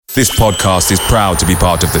This podcast is proud to be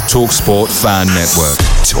part of the TalkSport Fan Network.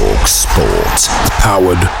 TalkSport.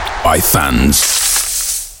 Powered by fans.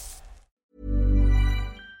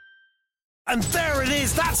 And there it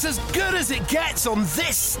is, that's as good as it gets on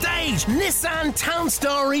this stage. Nissan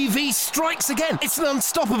Townstar EV strikes again. It's an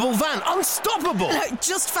unstoppable van, unstoppable.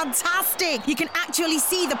 Just fantastic. You can actually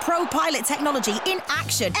see the Pro Pilot technology in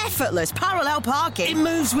action. Effortless parallel parking. It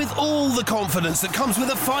moves with all the confidence that comes with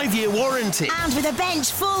a 5-year warranty. And with a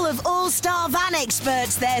bench full of all-star van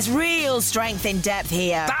experts, there's real strength in depth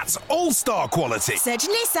here. That's all-star quality. Search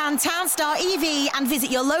Nissan Townstar EV and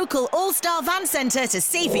visit your local all-star van centre to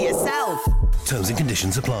see for yourself. Terms and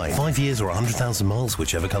conditions apply. 5 years or 100,000 miles,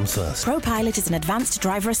 whichever comes first. ProPilot is an advanced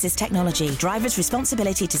driver assist technology. Driver's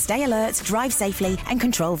responsibility to stay alert, drive safely, and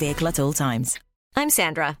control vehicle at all times. I'm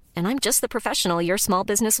Sandra, and I'm just the professional your small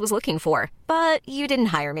business was looking for. But you didn't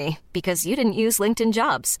hire me because you didn't use LinkedIn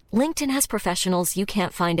Jobs. LinkedIn has professionals you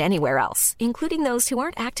can't find anywhere else, including those who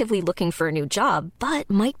aren't actively looking for a new job, but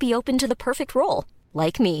might be open to the perfect role,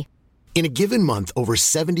 like me. In a given month, over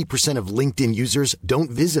 70% of LinkedIn users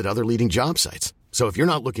don't visit other leading job sites. So if you're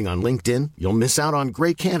not looking on LinkedIn, you'll miss out on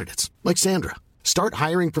great candidates like Sandra. Start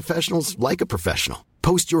hiring professionals like a professional.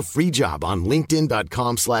 Post your free job on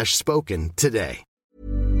linkedin.com/spoken today.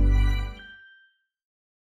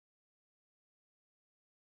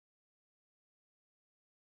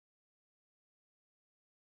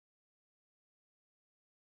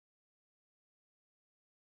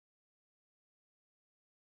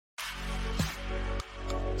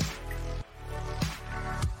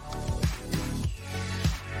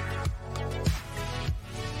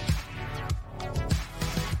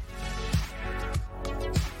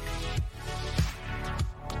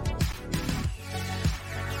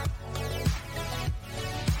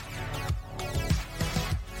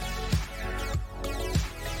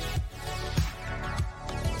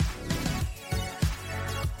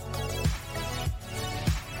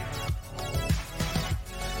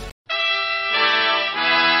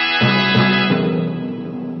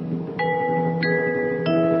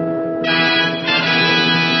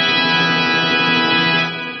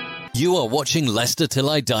 You are watching Leicester Till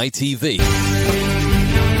I Die TV.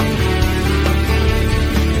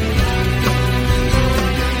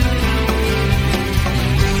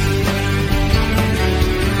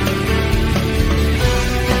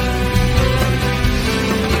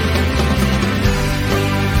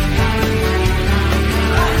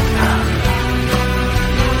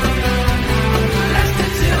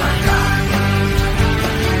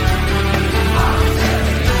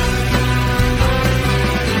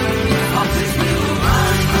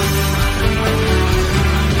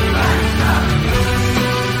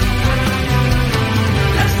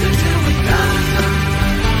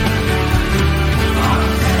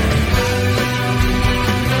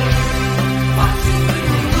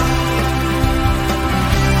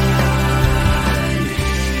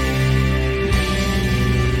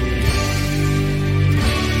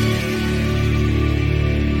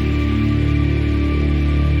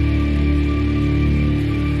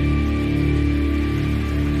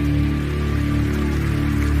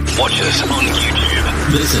 Watch us on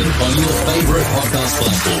YouTube. Listen on your favourite podcast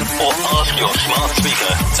platform. Or ask your smart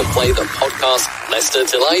speaker To play the podcast Leicester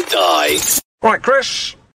Till I Die. Right,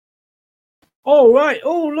 Chris. All right.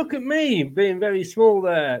 Oh, look at me being very small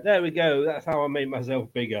there. There we go. That's how I made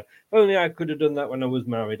myself bigger. If only I could have done that when I was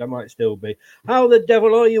married. I might still be. How the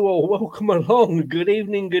devil are you all? Welcome along. Good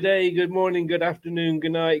evening, good day, good morning, good afternoon,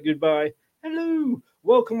 good night, goodbye. Hello.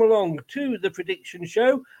 Welcome along to the prediction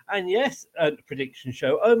show. And yes, prediction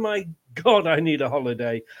show. Oh my God, I need a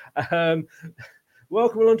holiday.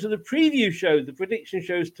 Welcome along to the preview show. The prediction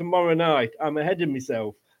show's tomorrow night. I'm ahead of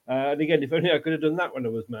myself. And again, if only I could have done that when I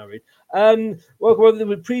was married. Welcome on to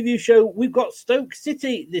the preview show. We've got Stoke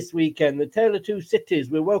City this weekend, the Tale of Two Cities.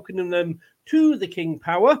 We're welcoming them to the King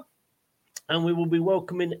Power. And we will be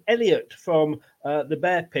welcoming Elliot from the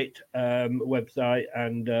Bear Pit website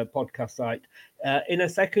and podcast site in a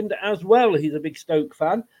second as well. He's a big Stoke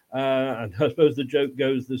fan. And I suppose the joke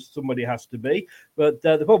goes that somebody has to be. But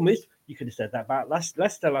the problem is, you could have said that about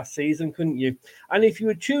Leicester last season, couldn't you? And if you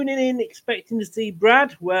were tuning in expecting to see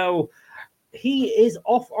Brad, well, he is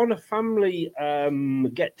off on a family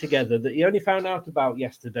get-together that he only found out about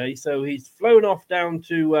yesterday. So he's flown off down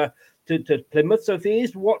to Plymouth. So if he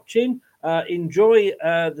is watching, enjoy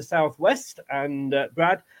the Southwest. And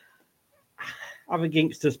Brad, have a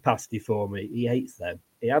Gangsters pasty for me. He hates them.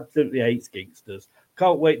 He absolutely hates Gangsters.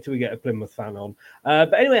 Can't wait till we get a Plymouth fan on.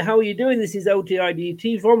 But anyway, how are you doing? This is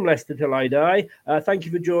LTIDT from Leicester Till I Die. Thank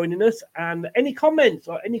you for joining us. And any comments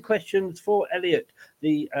or any questions for Elliot,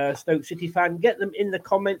 the Stoke City fan, get them in the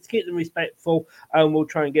comments, keep them respectful, and we'll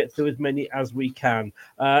try and get through as many as we can.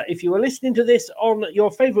 If you are listening to this on your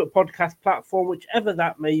favourite podcast platform, whichever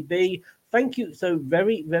that may be, thank you so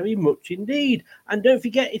very, very much indeed. And don't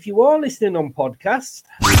forget, if you are listening on podcast,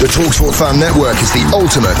 the TalkSport Fan Network is the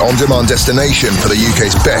ultimate on-demand destination for the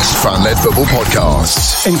UK's best fan-led football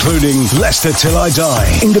podcasts, including Leicester Till I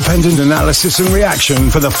Die, independent analysis and reaction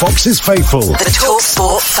for the Foxes faithful. The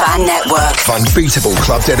TalkSport Fan Network. Unbeatable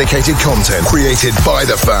club-dedicated content created by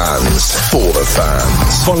the fans, for the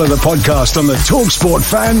fans. Follow the podcast on the TalkSport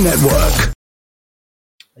Fan Network.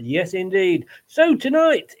 Yes, indeed. So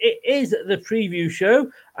tonight it is the preview show,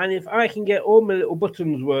 and if I can get all my little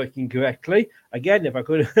buttons working correctly, again, if I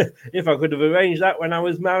could, if I could have arranged that when I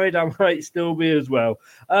was married, I might still be as well.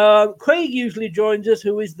 Craig usually joins us,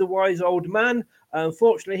 who is the wise old man.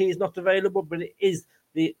 Unfortunately, he's not available, but it is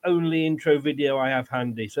the only intro video I have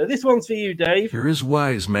handy. So this one's for you, Dave. Here is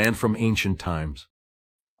wise man from ancient times.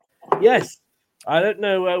 Yes. I don't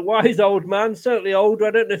know, wise old man, certainly older. I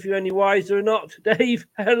don't know if you're any wiser or not. Dave,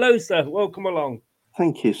 hello, sir. Welcome along.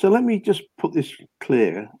 Thank you. So let me just put this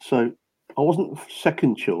clear. So I wasn't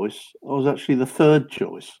second choice. I was actually the third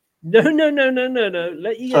choice. No.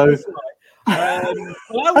 Let you get this right.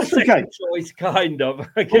 Well, I was second choice, kind of.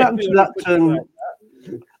 What happened to that?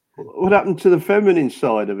 What happened to the feminine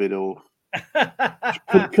side of it all?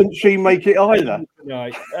 Couldn't she make it either?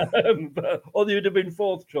 Right. Or you would have been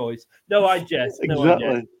fourth choice. No, I jest.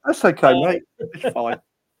 Exactly. That's okay, mate. It's fine.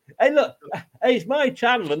 Hey, look. Hey, it's my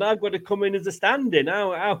channel, and I've got to come in as a stand-in.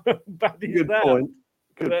 How bad is that?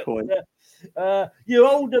 Good point. You're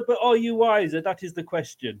older, but are you wiser? That is the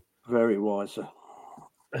question. Very wiser.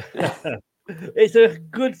 It's a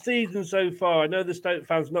good season so far. I know the Stoke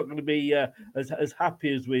fans not going to be as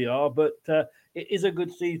happy as we are, but it is a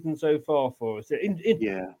good season so far for us.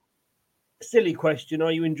 Yeah. Silly question.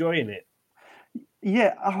 Are you enjoying it?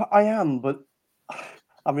 Yeah, I am, but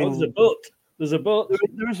I mean, there's a but. There's a but.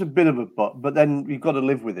 There is a bit of a but then you've got to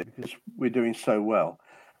live with it because we're doing so well.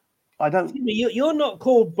 I don't. You're not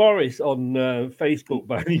called Boris on Facebook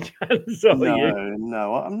by any chance, are you?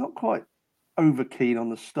 No, I'm not quite over keen on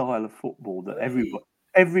the style of football that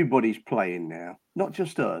everybody's playing now. Not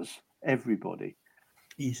just us, everybody.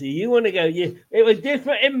 You see, you want to go. It was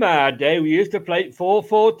different in my day. We used to play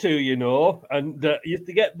 4-4-2, you know, and used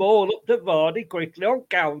to get ball up to Vardy quickly on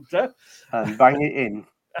counter and bang it in.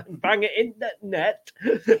 And bang it in that net.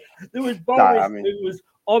 There was Boris who was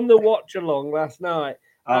on the watch along last night,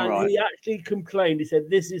 and he actually complained. He said,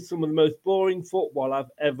 "This is some of the most boring football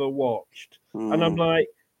I've ever watched." And I'm like,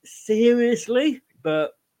 seriously?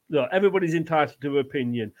 But look, everybody's entitled to an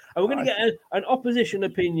opinion. And we're going to get an opposition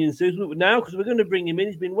opinion soon now because we're going to bring him in.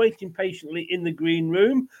 He's been waiting patiently in the green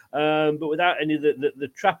room, but without any of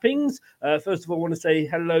the trappings. First of all, I want to say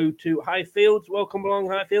hello to Highfields. Welcome along,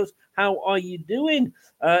 Highfields. How are you doing?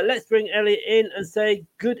 Let's bring Elliot in and say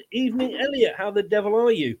good evening, Elliot. How the devil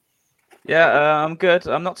are you? Yeah, I'm good.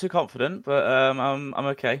 I'm not too confident, but I'm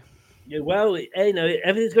okay. Yeah, well,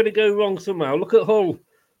 everything's going to go wrong somehow. Look at Hull.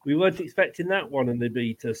 We weren't expecting that one, and they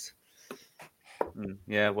beat us.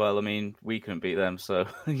 Yeah, well, I mean, we couldn't beat them, so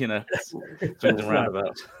swings and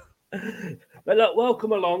roundabouts. But look,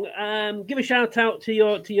 welcome along. Give a shout out to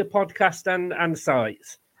your podcast and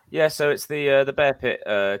sites. Yeah, so it's the Bear Pit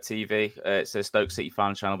TV. It's a Stoke City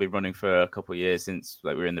fan channel. Been running for a couple of years since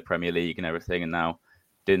we were in the Premier League and everything, and now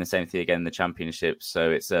doing the same thing again in the Championship. So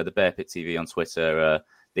it's the Bear Pit TV on Twitter.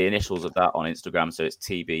 The initials of that on Instagram, so it's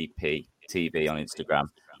TBP TV on Instagram,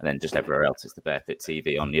 and then just everywhere else it's the Bear Pit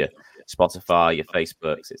TV on your Spotify, your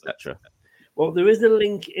Facebooks, etc. Well, there is a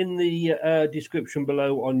link in the description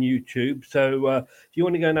below on YouTube. So if you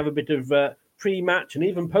want to go and have a bit of pre-match and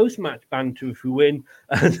even post-match banter if we win,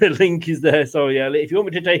 the link is there. Sorry, Elliot. If you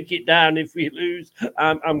want me to take it down if we lose,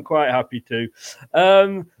 I'm quite happy to.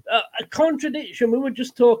 A contradiction. We were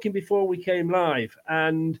just talking before we came live,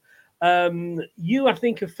 and you, I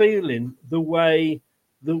think, are feeling the way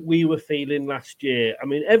that we were feeling last year. I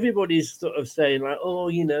mean, everybody's sort of saying like, "Oh,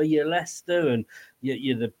 you're Leicester, and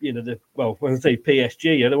you're the well, when I say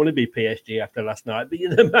PSG, I don't want to be PSG after last night, but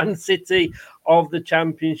you're the Man City of the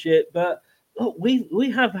Championship." But look, we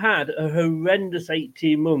have had a horrendous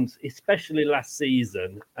 18 months, especially last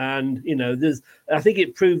season, and I think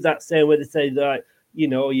it proved that saying where they say that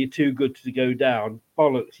you're too good to go down.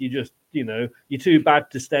 Bollocks! You just you're too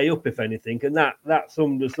bad to stay up, if anything, and that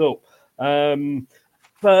summed us up.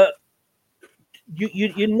 But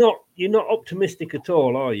you're not optimistic at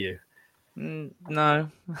all, are you? No,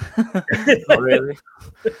 not really.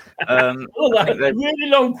 I think really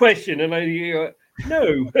long question, and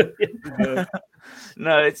no.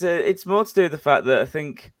 No, it's more to do with the fact that I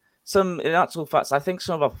think in actual facts, I think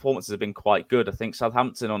some of our performances have been quite good. I think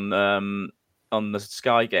Southampton on the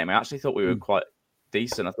Sky game, I actually thought we were quite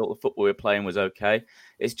decent. I thought the football we were playing was okay.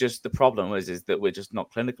 It's just the problem is that we're just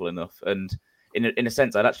not clinical enough. And in a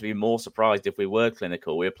sense, I'd actually be more surprised if we were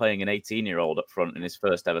clinical. We were playing an 18-year-old up front in his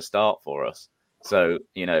first ever start for us. So,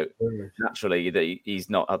 naturally, he's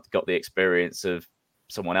not got the experience of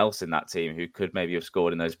someone else in that team who could maybe have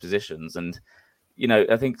scored in those positions. And,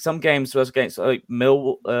 I think some games was against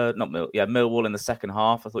Millwall in the second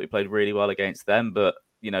half. I thought we played really well against them, but,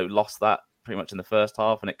 lost that pretty much in the first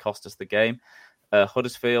half and it cost us the game.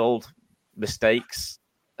 Huddersfield, mistakes,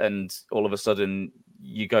 and all of a sudden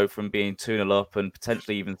you go from being 2-0 up and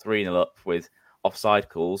potentially even 3-0 up with offside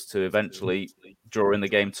calls to eventually drawing the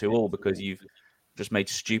game 2-2 because you've just made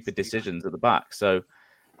stupid decisions at the back. So,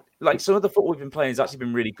 some of the football we've been playing has actually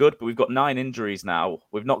been really good, but we've got 9 injuries now.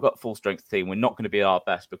 We've not got a full strength team. We're not going to be our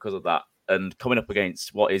best because of that. And coming up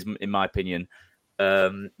against what is, in my opinion,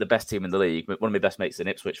 the best team in the league. One of my best mates is an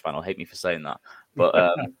Ipswich fan. I'll hate me for saying that,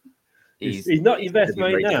 but he's not your best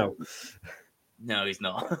mate now. No, he's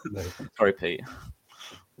not. No. Sorry, Pete.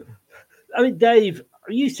 I mean, Dave,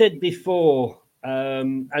 you said before,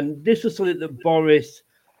 and this was something that Boris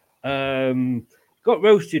got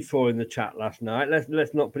roasted for in the chat last night.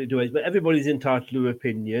 Let's not put it to waste, but everybody's entitled to an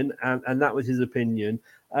opinion, and that was his opinion.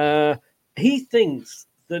 He thinks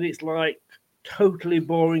that it's like totally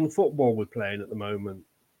boring football we're playing at the moment.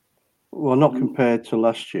 Well, not compared to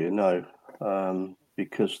last year, no,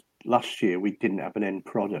 because last year we didn't have an end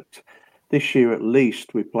product. This year, at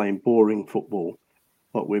least, we're playing boring football,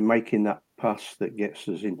 but we're making that pass that gets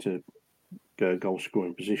us into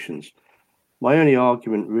goal-scoring positions. My only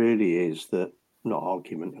argument really is that, not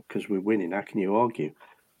argument, because we're winning, how can you argue?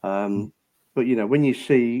 But, when you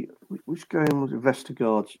see, which game was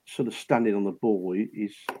Vestergaard sort of standing on the ball, he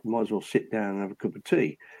might as well sit down and have a cup of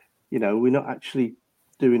tea. We're not actually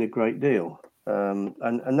doing a great deal.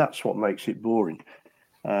 And that's what makes it boring.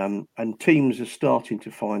 And teams are starting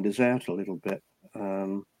to find us out a little bit.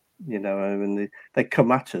 They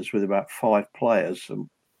come at us with about 5 players and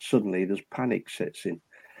suddenly there's panic sets in.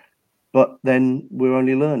 But then we're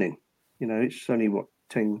only learning. It's only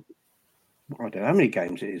 10. I don't know how many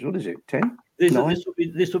games it is. What is it? 10? This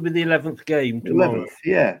will be the 11th game tomorrow. 11th,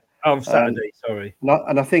 yeah. On Saturday, sorry.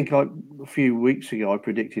 And I think a few weeks ago I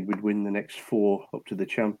predicted we'd win the next 4 up to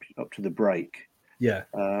the break. Yeah.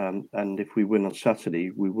 And if we win on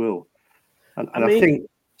Saturday, we will. And I think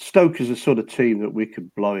Stoke is a sort of team that we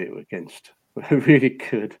could blow it against. We really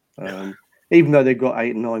could. Even though they've got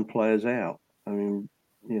 8 and 9 players out. I mean,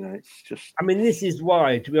 it's just... I mean, this is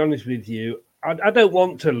why, to be honest with you, I don't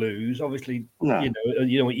want to lose. Obviously, no. You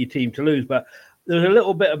don't want your team to lose, but there's a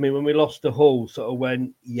little bit of me when we lost to Hull sort of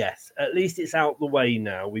went, yes, at least it's out the way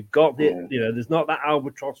now. We've got it. There's not that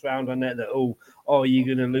albatross round our neck that, you're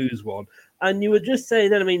going to lose one. And you were just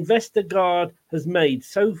saying that, I mean, Vestergaard has made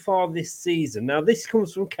so far this season. Now, this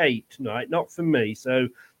comes from Kate tonight, not from me. So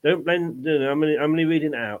don't blame, I'm only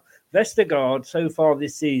reading it out. Vestergaard so far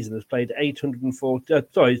this season has played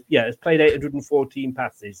 814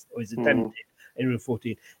 passes, or he's attempted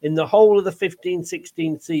 814. In the whole of the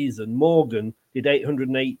 15-16 season, Morgan did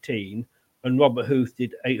 818 and Robert Huth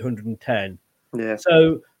did 810. Yeah.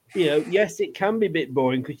 So, yes, it can be a bit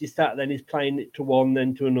boring because you start then he's playing it to one,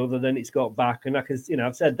 then to another, then it's got back. And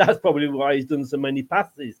I've said that's probably why he's done so many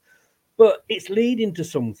passes. But it's leading to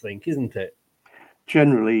something, isn't it?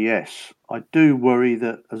 Generally, yes. I do worry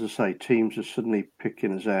that, as I say, teams are suddenly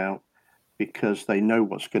picking us out because they know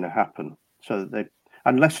what's going to happen. So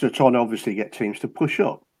and Leicester are trying to obviously get teams to push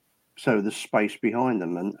up, so there's space behind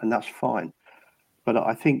them, and that's fine. But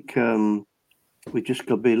I think we just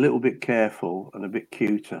got to be a little bit careful and a bit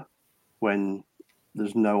cuter when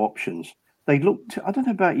there's no options. They looked. I don't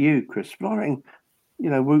know about you, Chris, but I reckon,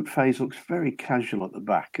 Wout Faes looks very casual at the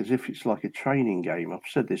back, as if it's like a training game. I've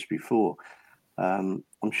said this before. I'm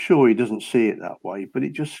sure he doesn't see it that way, but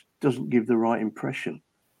it just doesn't give the right impression.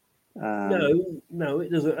 No,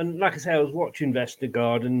 it doesn't. And like I say, I was watching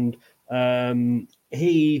Vestergaard, and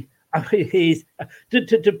he's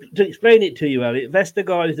to explain it to you, Elliot.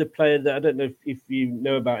 Vestergaard is a player that I don't know if you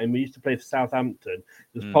know about him. He used to play for Southampton.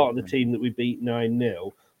 He was part of the team that we beat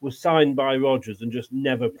 9-0. Was signed by Rodgers and just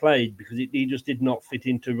never played because he just did not fit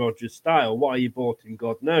into Rodgers' style. Why he bought him,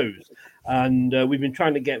 God knows. And we've been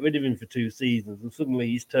trying to get rid of him for 2 seasons, and suddenly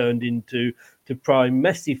he's turned into prime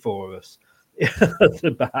Messi for us. at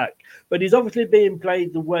the back. But he's obviously being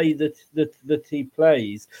played the way that he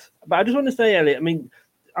plays. But I just want to say, Elliot, I mean,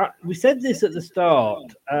 we said this at the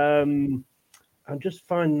start. I'm just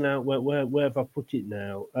finding out where have I put it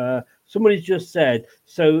now. Somebody's just said,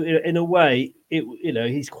 so in a way,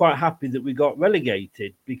 he's quite happy that we got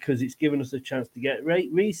relegated because it's given us a chance to get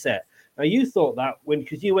reset. Now, you thought that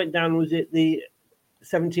because you went down, was it the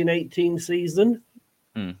 17-18 season?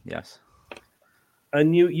 Yes.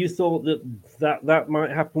 And you thought that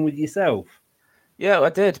might happen with yourself? Yeah, I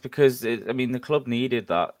did, because the club needed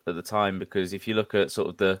that at the time, because if you look at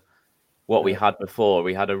sort of what we had before,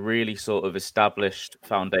 we had a really sort of established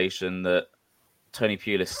foundation that Tony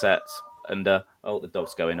Pulis set, and the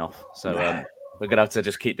dog's going off, so we're gonna have to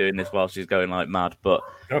just keep doing this while she's going like mad. But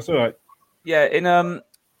that's all right. Yeah, in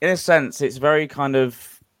a sense, it's very kind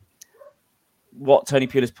of what Tony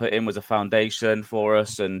Pulis put in was a foundation for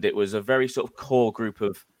us, and it was a very sort of core group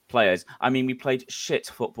of players. I mean, we played shit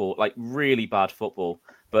football, like really bad football,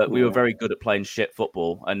 but we were very good at playing shit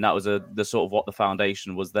football, and that was the sort of what the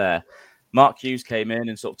foundation was there. Mark Hughes came in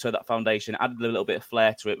and sort of took that foundation, added a little bit of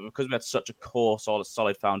flair to it, but because we had such a core,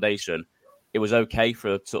 solid foundation, it was okay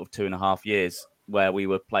for sort of 2.5 years where we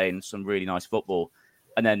were playing some really nice football.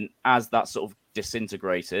 And then as that sort of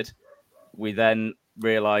disintegrated, we then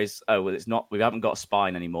realised, we haven't got a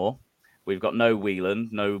spine anymore. We've got no Whelan,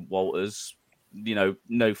 no Walters,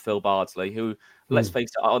 no Phil Bardsley, who, let's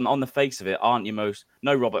face it, on the face of it,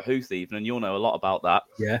 no Robert Huth even, and you'll know a lot about that.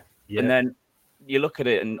 Yeah. And then you look at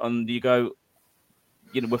it and you go,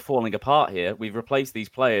 we're falling apart here. We've replaced these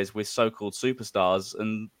players with so-called superstars,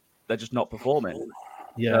 and they're just not performing.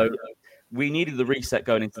 Yeah. So we needed the reset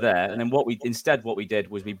going into there, and then what we did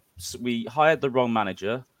was we hired the wrong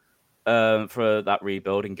manager for that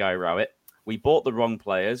rebuild in Gary Rowett. We bought the wrong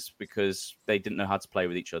players because they didn't know how to play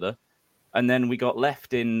with each other, and then we got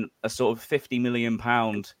left in a sort of £50 million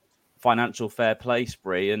financial fair play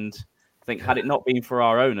spree. And I think had it not been for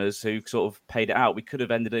our owners who sort of paid it out, we could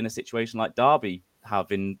have ended in a situation like Derby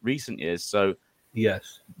have in recent years. So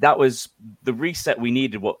yes, that was the reset we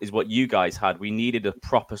needed. What you guys had? We needed a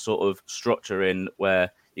proper sort of structure in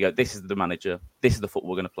where you go, this is the manager, this is the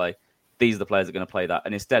football we're going to play, these are the players that are going to play that.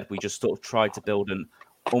 And instead, we just sort of tried to build an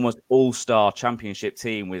almost all-star championship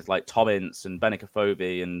team with like Tom Ince and Benica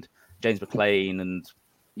Fobi and James McLean, and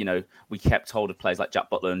we kept hold of players like Jack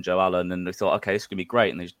Butler and Joe Allen, and we thought, okay, this is going to be great,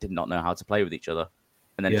 and they just did not know how to play with each other,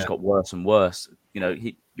 and then it just got worse and worse.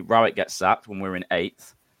 Rowett gets sacked when we're in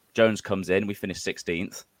 8th. Jones comes in, we finish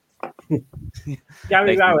 16th.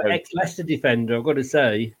 Gary Rowett, ex-Leicester defender, I've got to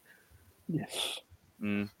say. Yes.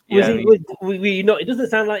 It doesn't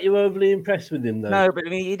sound like you were overly impressed with him, though. No, but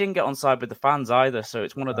he didn't get on side with the fans either, so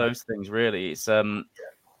it's one of those things, really. It's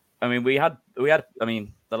we had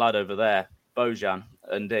the lad over there, Bojan,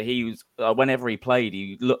 and he was whenever he played,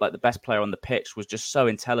 he looked like the best player on the pitch. Was just so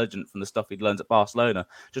intelligent from the stuff he'd learned at Barcelona.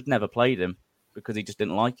 Just never played him because he just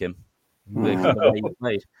didn't like him. The way he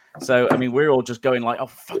played. So we're all just going like, oh,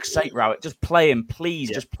 fuck's sake, Rowett, just play him,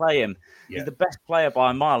 please, just play him. He's the best player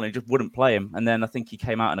by a mile, and he just wouldn't play him. And then I think he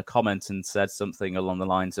came out in a comment and said something along the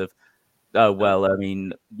lines of, oh, well,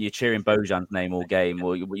 you're cheering Bojan's name all game,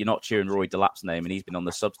 or you're not cheering Rory Delap's name, and he's been on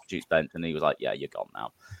the substitutes bench. And he was like, yeah, you're gone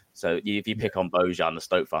now. So if you pick on Bojan, the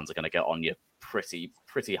Stoke fans are going to get on you pretty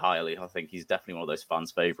highly. I think he's definitely one of those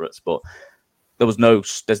fans' favourites. But there was no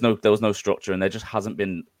structure, and there just hasn't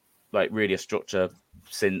been like really a structure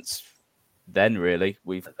since then. Really,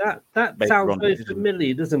 that sounds very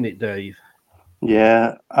familiar, doesn't it, Dave?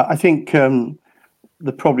 Yeah, I think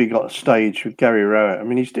they probably got a stage with Gary Rowett.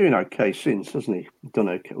 He's doing okay since, hasn't he? Done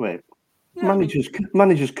okay. Well,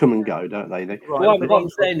 managers come and go, don't they? What I'm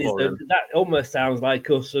saying is that almost sounds like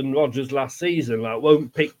us and Rodgers last season. Like,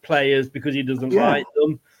 won't pick players because he doesn't like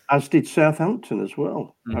them. As did Southampton as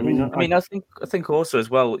well. I think also as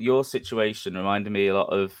well, your situation reminded me a lot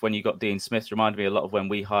of when you got Dean Smith. Reminded me a lot of when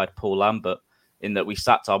we hired Paul Lambert, in that we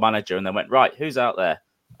sacked our manager and then went, right, who's out there?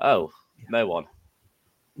 Oh, no one.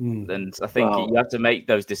 And I think you have to make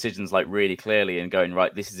those decisions like really clearly and going,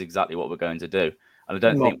 right, this is exactly what we're going to do. And I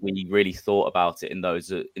don't think we really thought about it in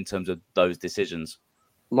terms of those decisions.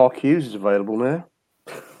 Mark Hughes is available now.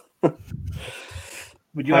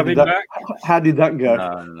 Would you have him back? How did that go?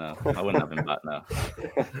 No, I wouldn't have him back now.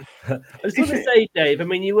 I just want to say, Dave,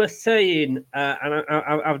 you were saying, and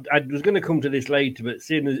I was going to come to this later, but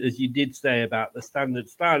seeing as you did say about the standard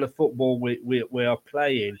style of football we are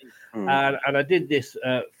playing, and I did this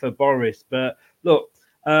for Boris, but look,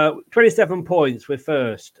 27 points, we're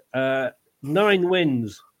first. 9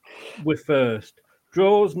 wins, we're first.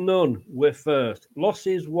 Draws, none, we're first.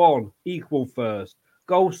 Losses, 1, equal first.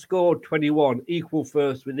 Goals scored, 21, equal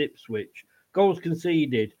first with Ipswich. Goals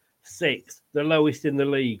conceded, 6, the lowest in the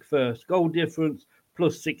league. First, goal difference,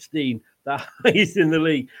 plus 16, the highest in the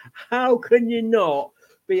league. How can you not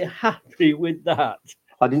be happy with that?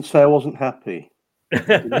 I didn't say I wasn't happy. I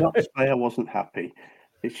did not say I wasn't happy.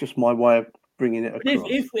 It's just my way of bringing it across.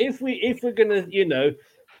 If we're gonna,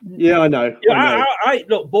 yeah, I know. I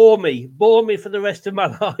look, bore me for the rest of my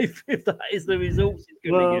life if that is the results it's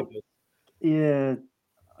going to give us. Yeah,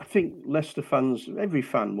 I think Leicester fans, every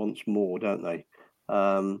fan wants more, don't they?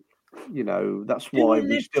 That's why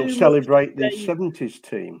we still celebrate the 70s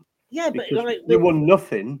team. Yeah, but they won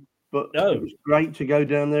nothing. But no. It was great to go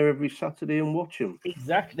down there every Saturday and watch them.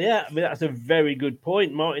 Exactly. Yeah, I mean that's a very good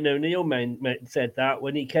point. Martin O'Neill said that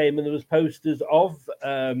when he came and there was posters of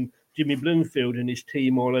Jimmy Bloomfield and his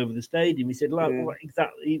team all over the stadium. He said, "What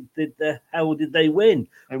exactly did they win?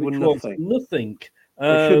 They won nothing. Nothing.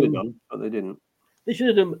 They should have done, but they didn't. They should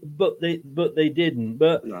have done, but they didn't.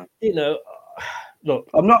 But no. Look,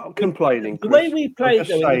 I'm not complaining. The way we played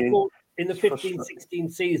though in the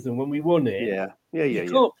 15-16 season when we won it, you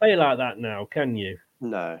can't play like that now, can you?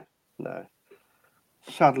 No.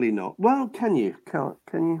 Sadly not. Well, can you? Can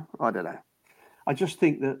you? I don't know. I just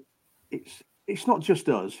think that it's not just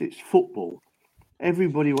us. It's football.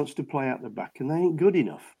 Everybody wants to play out the back, and they ain't good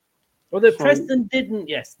enough. Well, Preston didn't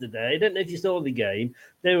yesterday. I don't know if you saw the game.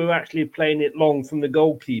 They were actually playing it long from the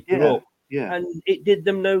goalkeeper up, and it did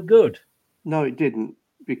them no good. No, it didn't,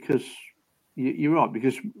 because you're right.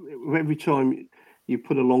 Because every time you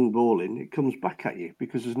put a long ball in, it comes back at you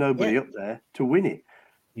because there's nobody up there to win it.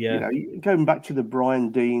 Yeah, going back to the Brian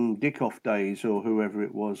Dean Dickoff days or whoever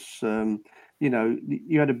it was,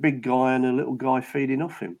 you had a big guy and a little guy feeding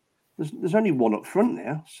off him. There's only one up front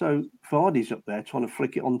now, so Vardy's up there trying to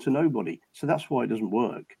flick it on to nobody. So that's why it doesn't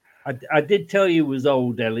work. I did tell you it was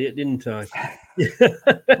old, Elliot, didn't I?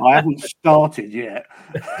 I haven't started yet.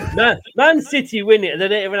 Man City win it, and they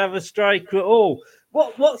don't even have a striker at all.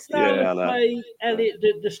 What style of play, Elliot,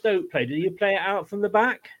 did the Stoke play? Did you play it out from the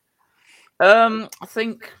back? I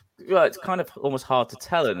think it's kind of almost hard to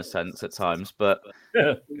tell in a sense at times, but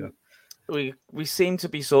we seem to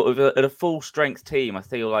be sort of at a full strength team. I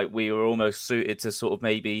feel like we were almost suited to sort of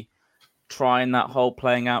maybe trying that whole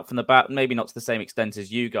playing out from the back, maybe not to the same extent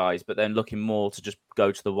as you guys, but then looking more to just go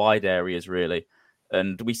to the wide areas really.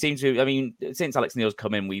 And we seem to, I mean, since Alex Neil's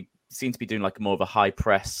come in, we seem to be doing like more of a high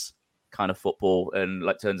press kind of football and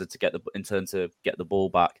like turns to get the ball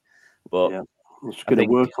back. But it's going to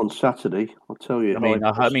work on Saturday, I'll tell you.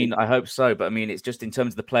 I hope so. But I mean, it's just in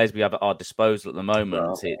terms of the players we have at our disposal at the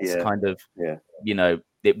moment, it's kind of,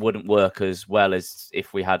 it wouldn't work as well as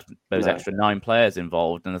if we had those extra 9 players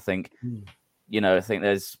involved. And I think, I think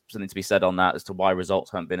there's something to be said on that as to why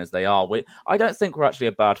results haven't been as they are. I don't think we're actually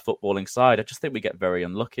a bad footballing side. I just think we get very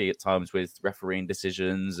unlucky at times with refereeing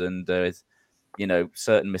decisions and,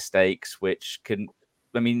 certain mistakes, which can,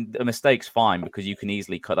 I mean, a mistake's fine because you can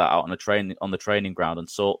easily cut that out on the training ground and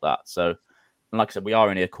sort that. So, and like I said, we are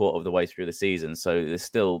only a quarter of the way through the season, so there's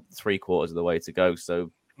still 3/4 of the way to go.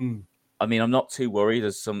 So, I mean, I'm not too worried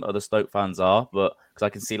as some other Stoke fans are, but because I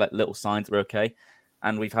can see like little signs that we're okay,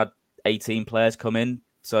 and we've had 18 players come in,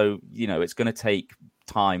 so it's going to take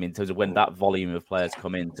time in terms of when that volume of players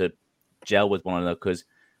come in to gel with one another. Because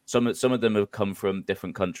some of them have come from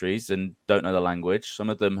different countries and don't know the language. Some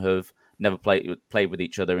of them have never played with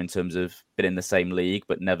each other in terms of been in the same league,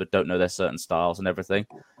 but don't know their certain styles and everything.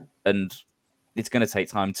 And it's going to take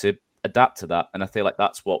time to adapt to that. And I feel like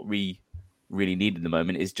that's what we really need at the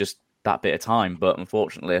moment is just that bit of time. But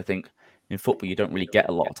unfortunately, I think in football, you don't really get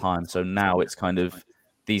a lot of time. So now it's kind of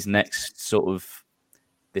these next sort of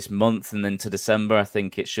this month and then to December, I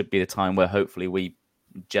think it should be the time where hopefully we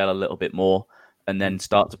gel a little bit more and then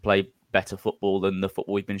start to play better football than the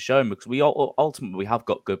football we've been shown, because we ultimately have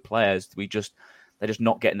got good players. They're just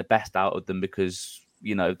not getting the best out of them because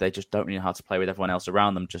they just don't really know how to play with everyone else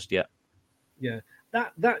around them just yet. Yeah,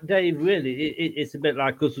 that Dave, really, it's a bit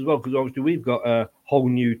like us as well, because obviously we've got a whole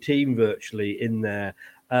new team virtually in there.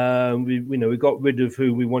 We got rid of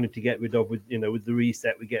who we wanted to get rid of with the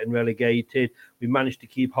reset. We're getting relegated. We managed to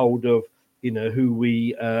keep hold of who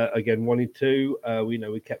we again wanted to.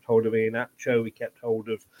 We kept hold of Iheanacho. We kept hold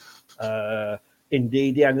of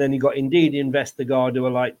Ndidi, and then you got Ndidi and Vestergaard, who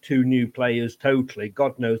are like 2 new players totally.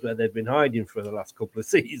 God knows where they've been hiding for the last couple of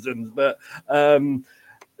seasons. But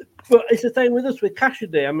it's the same with us with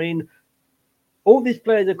Cassidy. I mean, all these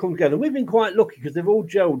players have come together. We've been quite lucky because they've all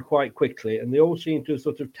gelled quite quickly, and they all seem to have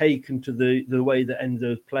sort of taken to the way that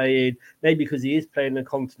Enzo's playing. Maybe because he is playing a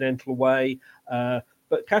continental way.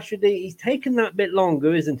 But Cassidy, he's taken that bit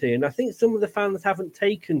longer, isn't he? And I think some of the fans haven't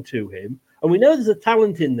taken to him. And we know there's a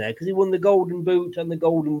talent in there because he won the Golden Boot and the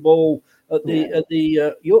Golden Ball at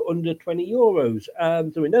the under 20 Euros.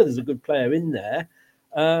 So we know there's a good player in there,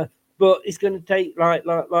 but it's going to take, like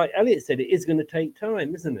Elliot said, it is going to take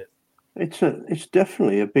time, isn't it? It's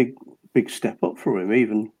definitely a big step up for him,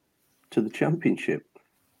 even to the Championship.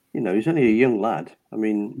 He's only a young lad. I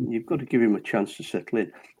mean, you've got to give him a chance to settle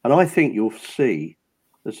in. And I think you'll see,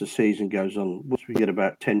 as the season goes on, once we get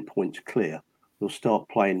about 10 points clear, we'll start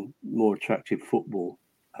playing more attractive football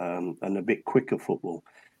and a bit quicker football.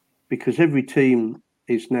 Because every team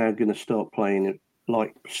is now going to start playing it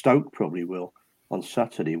like Stoke probably will on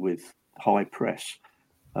Saturday with high press.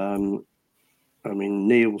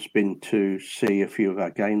 Neil's been to see a few of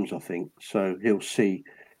our games, I think, so he'll see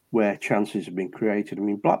where chances have been created.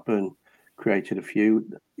 Blackburn created a few.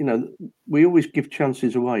 We always give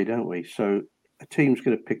chances away, don't we? So a team's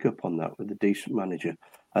going to pick up on that with a decent manager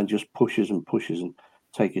and just pushes and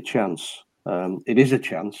take a chance. It is a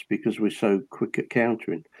chance because we're so quick at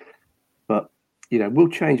countering. But, we'll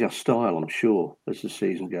change our style, I'm sure, as the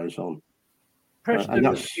season goes on. Preston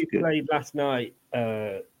played last night,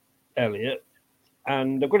 Elliot.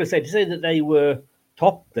 And I've got to say that they were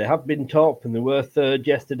top, they have been top, and they were third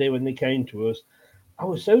yesterday when they came to us. I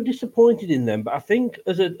was so disappointed in them, but I think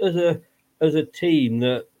as a team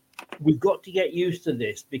that we've got to get used to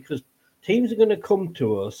this, because teams are going to come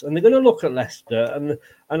to us and they're going to look at Leicester and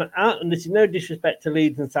this is no disrespect to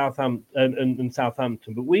Leeds and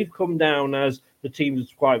Southampton, but we've come down as the team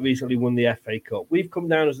that's quite recently won the FA Cup. We've come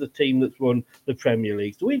down as the team that's won the Premier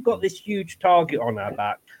League. So we've got this huge target on our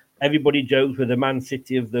back. Everybody jokes with the Man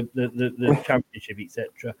City of the Championship,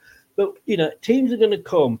 etc. But, teams are going to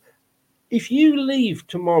come. If you leave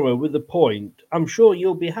tomorrow with a point, I'm sure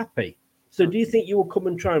you'll be happy. So do you think you will come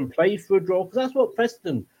and try and play for a draw? Because that's what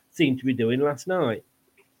Preston seemed to be doing last night.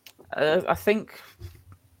 I think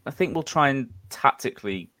we'll try and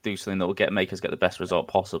tactically do something that will make us get the best result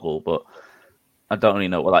possible, but I don't really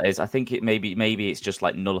know what that is. I think maybe it's just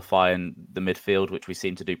like nullifying the midfield, which we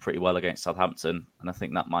seem to do pretty well against Southampton, and I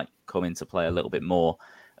think that might come into play a little bit more.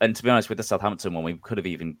 And to be honest, with the Southampton one,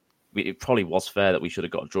 it probably was fair that we should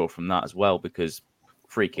have got a draw from that as well, because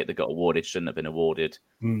free kick that got awarded shouldn't have been awarded.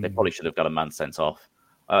 They probably should have got a man sent off.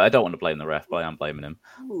 I don't want to blame the ref, but I am blaming him.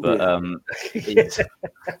 But it's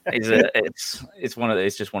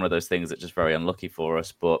just one of those things that's just very unlucky for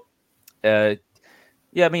us. But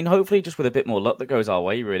hopefully just with a bit more luck that goes our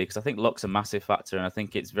way, really, because I think luck's a massive factor, and I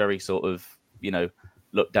think it's very sort of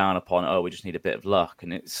looked down upon. Oh, we just need a bit of luck,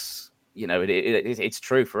 and it's it's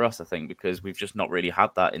true for us, I think, because we've just not really had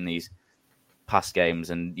that in these past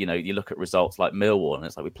games. And you look at results like Millwall, and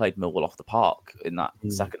it's like we played Millwall off the park in that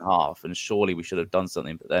second half, and surely we should have done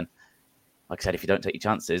something. But then, like I said, if you don't take your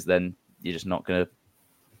chances, then you're just not going to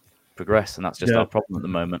progress, and that's just our problem at the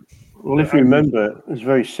moment. Well, if you remember, it's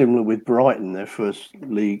very similar with Brighton. Their first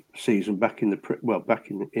league season back in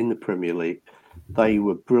the Premier League, they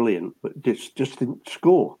were brilliant, but just didn't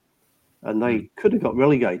score, and they could have got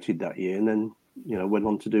relegated that year, and then went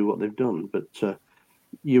on to do what they've done. But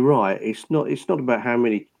you're right. It's not about how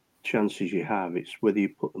many chances you have. It's whether you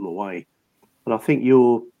put them away. And I think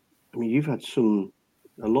you've had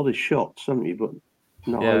a lot of shots, haven't you? But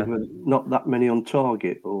not that many on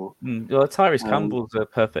target. Or Tyrese Campbell's a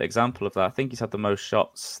perfect example of that. I think he's had the most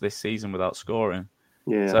shots this season without scoring.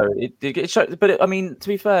 Yeah. So it shows. But to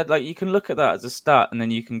be fair, like you can look at that as a stat, and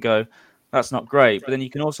then you can go, "That's not great." But then you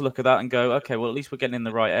can also look at that and go, "Okay, well at least we're getting in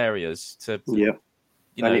the right areas to."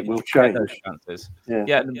 And it will change. Those chances.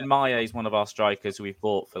 Maia is one of our strikers who we've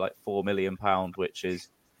bought for like £4 million, which is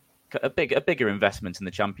a bigger investment in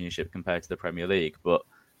the Championship compared to the Premier League. But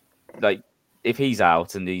like, if he's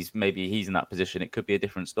out and he's in that position, it could be a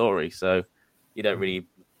different story. So you don't really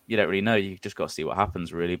know. You just got to see what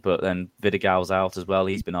happens, really. But then Vidigal's out as well.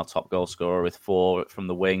 He's been our top goal scorer with 4 from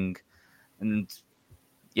the wing, and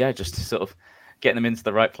just sort of getting them into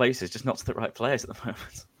the right places, just not to the right players at the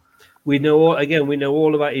moment. We know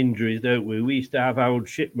all about injuries, don't we? We used to have Harold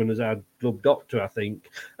Shipman as our club doctor, I think,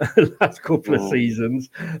 last couple of seasons.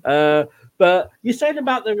 But you said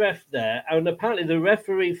about the ref there, and apparently the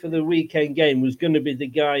referee for the weekend game was going to be the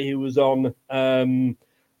guy who was on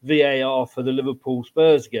VAR for the Liverpool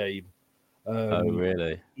Spurs game. Oh,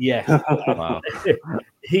 really? Yes. Wow.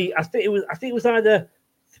 I think it was either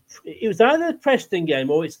the Preston game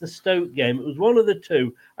or it's the Stoke game. It was one of the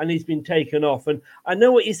two, and he's been taken off. And I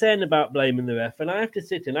know what you're saying about blaming the ref, and I have to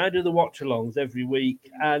sit and I do the watch-alongs every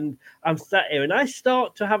week, and I'm sat here and I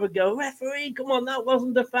start to have a go, referee, come on, that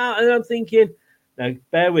wasn't a foul. And I'm thinking, no,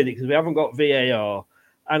 bear with it, because we haven't got VAR.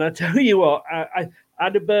 And I tell you what, I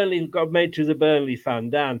had got made to the Burnley fan,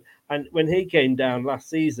 Dan, and when he came down last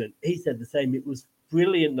season, he said the same. It was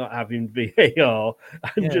brilliant not having VAR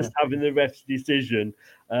and just having the ref's decision.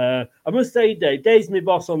 I must say, Dave's my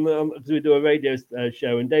boss on because we do a radio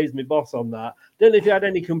show, and Dave's my boss on that. Don't know if you had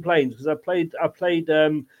any complaints, because I played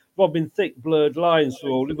Robin Thicke blurred lines for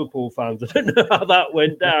all Liverpool fans. I don't know how that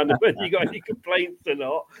went down, whether you got any complaints or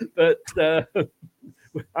not, but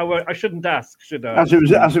I shouldn't ask, should I? As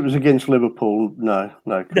it was against Liverpool, no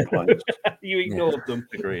complaints. You ignored them.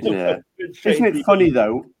 Agreed. Yeah. Isn't it funny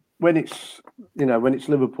though? When it's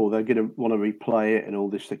Liverpool, they're going to want to replay it and all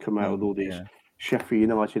this. They come out with all these Sheffield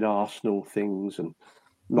United, Arsenal things and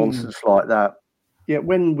nonsense like that. Yeah,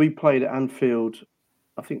 when we played at Anfield,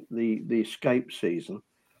 I think the escape season,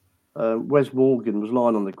 Wes Morgan was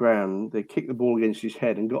lying on the ground. They kicked the ball against his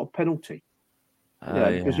head and got a penalty.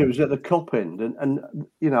 Because it was at the Kop end, and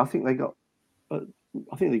I think they got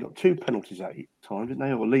 2 penalties at each time, didn't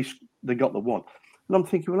they? Or at least they got the one. And I'm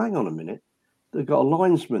thinking, well, hang on a minute. They've got a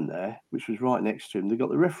linesman there, which was right next to him. They've got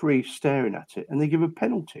the referee staring at it, and they give a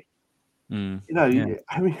penalty. I mean,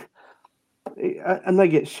 and they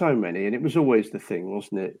get so many, and it was always the thing,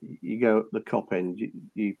 wasn't it? You go at the Kop end,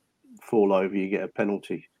 you fall over, you get a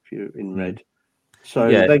penalty if you're in red. So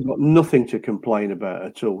they've got nothing to complain about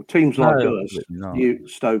at all. Teams like us,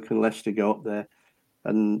 Stoke and Leicester, go up there,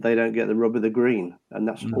 and they don't get the rub of the green, and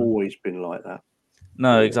that's always been like that.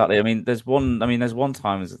 No, exactly. I mean, there's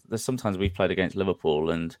sometimes we've played against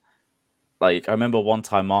Liverpool, and like I remember one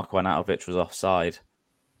time Marko Arnautovic was offside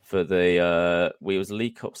for it was the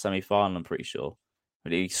League Cup semi-final, I'm pretty sure.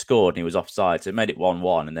 But he scored and he was offside, so it made it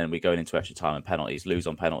 1-1, and then we go into extra time and penalties, lose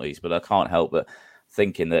on penalties. But I can't help but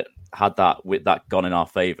thinking that had that gone in our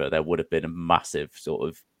favour, there would have been a massive sort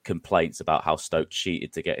of complaints about how Stoke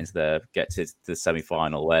cheated to get to the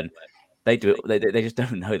semi-final when they do it. They just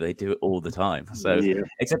don't know they do it all the time. So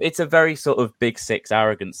it's a very sort of Big Six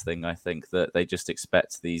arrogance thing, I think, that they just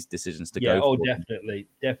expect these decisions to go. Oh,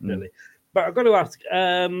 definitely. But I've got to ask,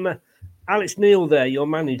 Alex Neil there, your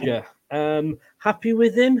manager, happy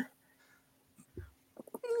with him?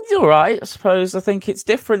 He's all right, I suppose. I think it's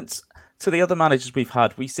different to the other managers we've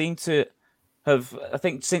had. We seem to have, I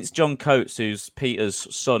think, since John Coates, who's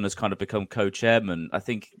Peter's son, has kind of become co-chairman, I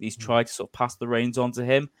think he's tried to sort of pass the reins on to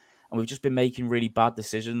him. And we've just been making really bad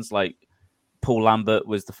decisions. Like Paul Lambert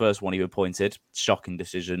was the first one he appointed. Shocking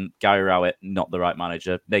decision. Gary Rowett, not the right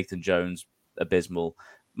manager. Nathan Jones, abysmal.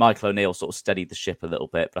 Michael O'Neill sort of steadied the ship a little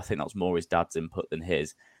bit, but I think that was more his dad's input than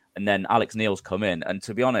his. And then Alex Neil's come in. And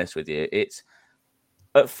to be honest with you,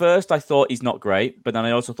 at first I thought he's not great, but then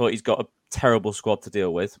I also thought he's got a terrible squad to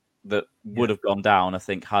deal with that would have gone down, I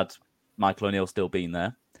think, had Michael O'Neill still been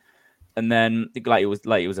there. And then it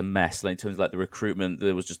was a mess. Like in terms of like the recruitment,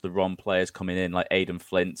 there was just the wrong players coming in, like Aidan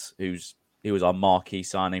Flint, he was our marquee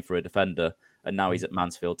signing for a defender, and now he's at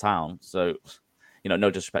Mansfield Town. So,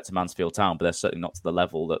 no disrespect to Mansfield Town, but they're certainly not to the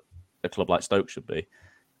level that a club like Stoke should be.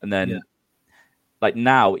 And then, like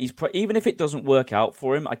now, even if it doesn't work out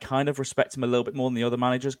for him, I kind of respect him a little bit more than the other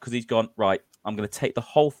managers because he's gone, right, I'm going to take the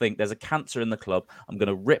whole thing. There's a cancer in the club. I'm going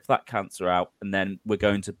to rip that cancer out, and then we're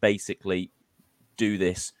going to basically do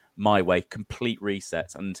this my way, complete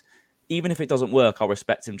reset. And even if it doesn't work, I'll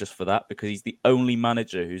respect him just for that because he's the only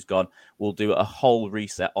manager who's gone, we'll do a whole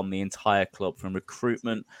reset on the entire club from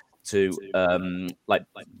recruitment to like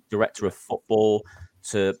director of football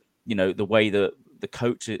to, the way that the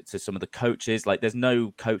coach to some of the coaches. Like there's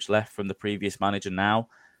no coach left from the previous manager now.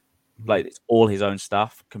 Like it's all his own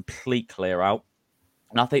staff, complete clear out.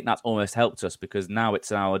 And I think that's almost helped us because now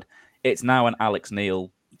it's now an Alex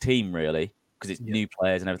Neil team really. Because it's new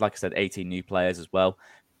players, and like I said, 18 new players as well,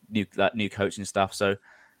 new coaching staff. So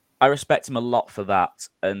I respect him a lot for that.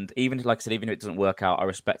 And even if it doesn't work out, I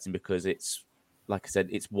respect him because it's, like I said,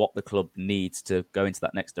 it's what the club needs to go into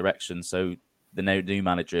that next direction. So the new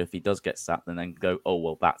manager, if he does get sacked, then go, oh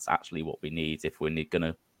well, that's actually what we need if we're going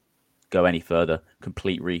to go any further.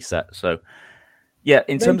 Complete reset. So yeah,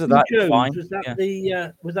 in terms of that, Jones, fine.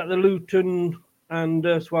 Was that the Luton and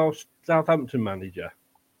Southampton manager?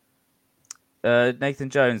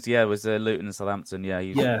 Nathan Jones, was Luton and Southampton.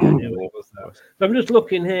 It was that. So I'm just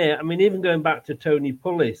looking here. I mean, even going back to Tony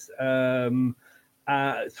Pulis,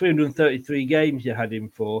 333 games you had him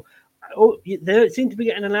for. They seem to be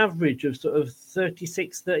getting an average of sort of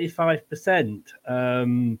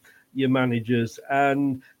 36-35%. Your managers, but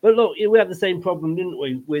look, we had the same problem, didn't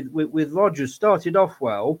we? With Rodgers, started off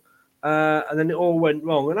well, and then it all went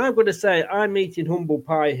wrong. And I've got to say, I'm eating humble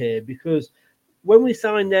pie here because when we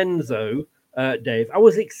signed Enzo. Dave, I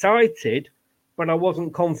was excited, but I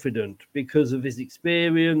wasn't confident because of his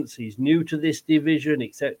experience. He's new to this division,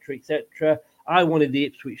 etc., etc. I wanted the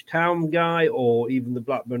Ipswich Town guy or even the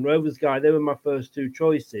Blackburn Rovers guy. They were my first two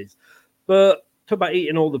choices. But talk about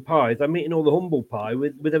eating all the pies. I'm eating all the humble pie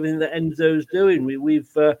with everything that Enzo's doing. We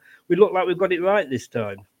look like we've got it right this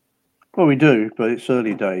time. Well, we do, but it's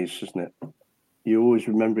early days, isn't it? You always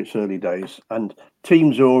remember it's early days, and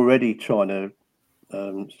teams are already trying to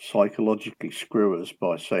psychologically screw us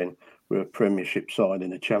by saying we're a Premiership side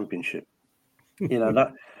in a Championship.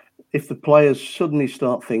 That if the players suddenly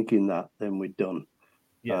start thinking that, then we're done.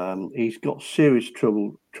 Yeah. He's got serious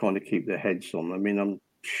trouble trying to keep their heads on. I mean, I'm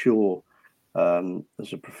sure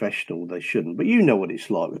as a professional they shouldn't, but you know what it's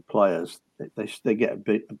like with players. They get a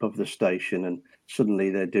bit above the station, and suddenly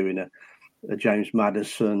they're doing a James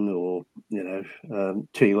Maddison or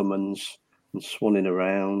Tielemans and swanning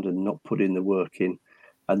around and not putting the work in,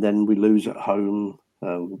 and then we lose at home.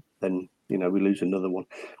 Then we lose another one.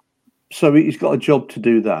 So he's got a job to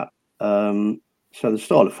do that. So the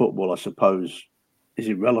style of football, I suppose, is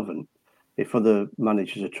irrelevant. If other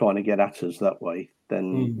managers are trying to get at us that way,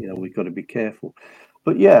 then we've got to be careful.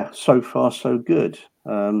 But yeah, so far so good.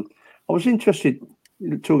 I was interested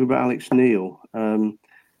talking about Alex Neil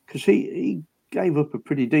because he gave up a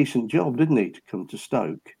pretty decent job, didn't he, to come to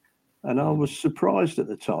Stoke? And I was surprised at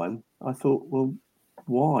the time. I thought, well,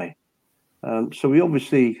 why? So he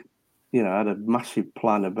obviously, had a massive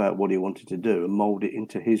plan about what he wanted to do and mould it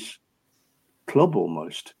into his club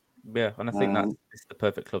almost. Yeah, and I think that's the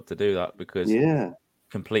perfect club to do that because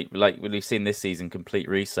complete, like we've seen this season, complete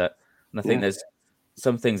reset. And I think there's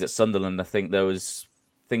some things at Sunderland. I think there was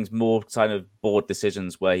things more kind of board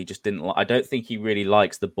decisions where he just didn't. I don't think he really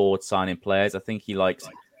likes the board signing players. I think he likes,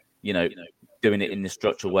 doing it in the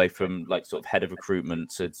structural way from like sort of head of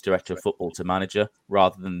recruitment to director of football to manager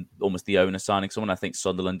rather than almost the owner signing someone. I think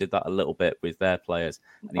Sunderland did that a little bit with their players.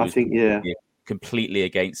 And he was completely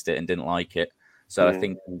against it and didn't like it. So I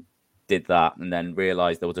think he did that and then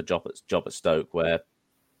realised there was a job at Stoke where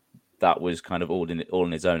that was kind of all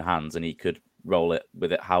in his own hands and he could roll it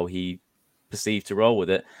with it how he perceived to roll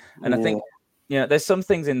with it. And I think there's some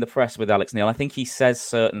things in the press with Alex Neil. I think he says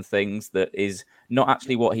certain things that is not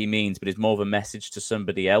actually what he means, but is more of a message to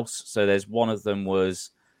somebody else. So there's one of them was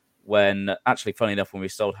when, actually, funny enough, when we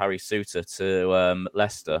sold Harry Souttar to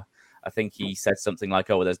Leicester, I think he said something like,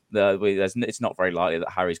 "Oh, it's not very likely that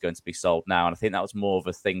Harry's going to be sold now." And I think that was more of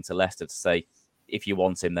a thing to Leicester to say, if you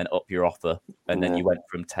want him, then up your offer. And then you went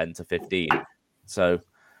from 10 to 15. So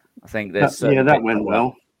I think there's that went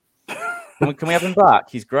well. Can we have him back?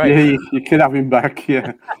 He's great. Yeah, you can have him back.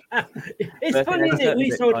 Yeah. It's funny, isn't it? We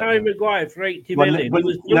sold Harry Maguire for 80 million. He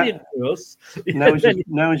was brilliant for us.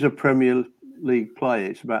 Now he's a Premier League player.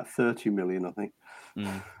 It's about 30 million, I think.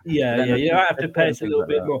 Yeah. You have to pay us a little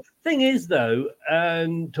bit more. Thing is, though,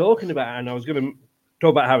 talking about, and I was going to talk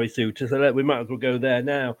about Harry Souttar, so we might as well go there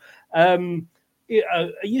now. Are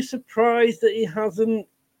you surprised that he hasn't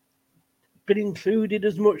been included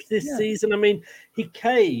as much this season? I mean, he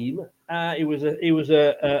came. He was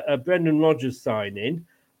a Brendan Rodgers signing.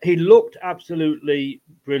 He looked absolutely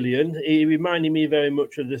brilliant. He reminded me very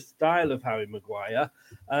much of the style of Harry Maguire.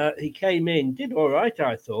 He came in, did all right,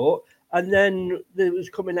 I thought, and then there was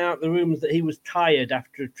coming out the rumours that he was tired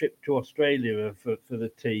after a trip to Australia for the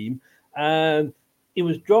team. He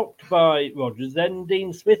was dropped by Rodgers. Then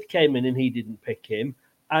Dean Smith came in and he didn't pick him,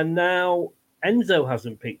 and now Enzo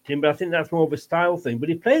hasn't picked him, but I think that's more of a style thing. But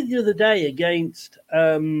he played the other day against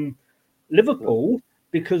Liverpool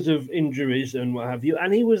because of injuries and what have you,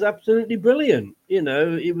 and he was absolutely brilliant. He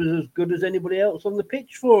was as good as anybody else on the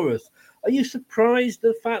pitch for us. Are you surprised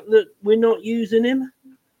the fact that we're not using him?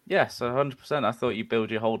 Yes, 100%. I thought you build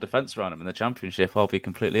your whole defence around him in the Championship, I'll be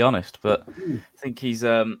completely honest. But I think he's...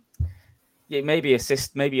 maybe a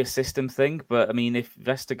system thing, but I mean, if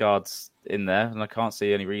Vestergaard's in there, and I can't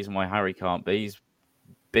see any reason why Harry can't be. He's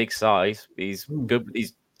big size. He's good.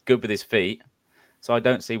 He's good with his feet, so I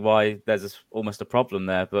don't see why there's almost a problem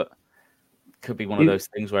there. But it could be one of those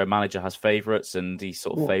things where a manager has favourites, and he's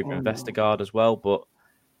sort of favouring Vestergaard as well. But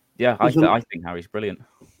yeah, I think Harry's brilliant.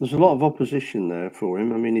 There's a lot of opposition there for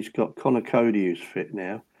him. I mean, he's got Connor Cody who's fit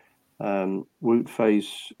now. Wout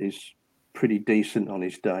Faes is pretty decent on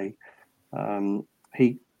his day.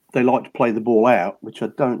 They like to play the ball out, which I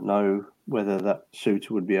don't know whether that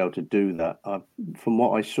Souttar would be able to do that. From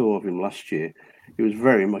what I saw of him last year, he was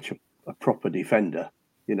very much a proper defender.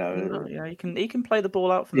 Yeah, he can play the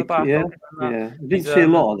ball out from the back. Yeah. Didn't see a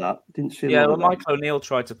lot of that. Michael O'Neill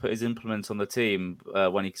tried to put his implements on the team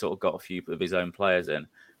when he sort of got a few of his own players in,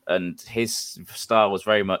 and his style was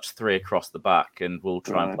very much three across the back, and we'll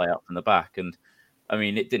try and play out from the back. And I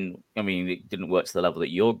mean, it didn't work to the level that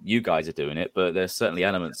you guys are doing it, but there's certainly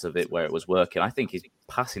elements of it where it was working. I think his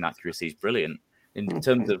passing accuracy is brilliant in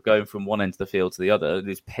terms of going from one end of the field to the other.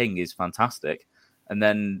 His ping is fantastic, and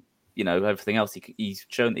then everything else, he's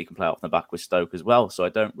shown that he can play off the back with Stoke as well. So I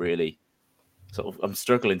don't really I'm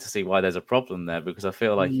struggling to see why there's a problem there, because I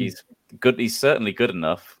feel like he's good. He's certainly good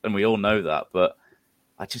enough, and we all know that. But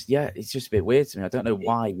it's just a bit weird to me. I don't know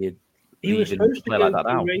why you'd He was supposed to play go like that to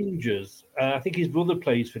out. Rangers. I think his brother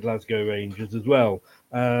plays for Glasgow Rangers as well.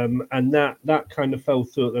 And that kind of fell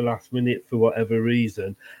through at the last minute for whatever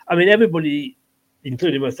reason. I mean, everybody,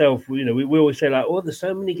 including myself, we always say, like, there's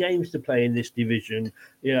so many games to play in this division.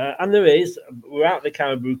 Yeah, and there is. We're out the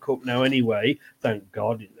Carabao Cup now anyway, thank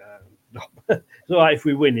God. It's all right if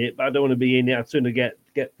we win it, but I don't want to be in it. I'd sooner get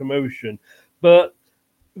promotion. But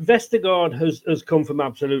Vestergaard has come from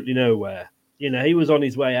absolutely nowhere. He was on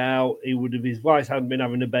his way out. He would have, his wife hadn't been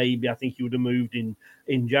having a baby. I think he would have moved in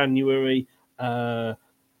January. But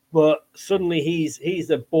suddenly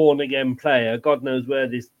he's a born again player. God knows where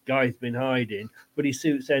this guy's been hiding, but he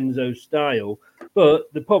suits Enzo's style.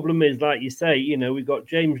 But the problem is, like you say, we've got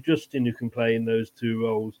James Justin who can play in those two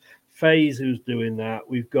roles. Faze who's doing that.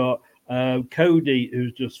 We've got Cody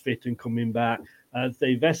who's just fit and coming back.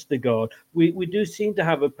 Say Vestergaard. We do seem to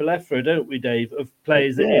have a plethora, don't we, Dave, of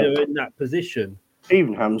players that are in that position.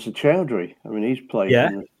 Even Hamza Chowdhury. I mean, he's played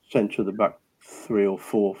in the centre of the back 3 or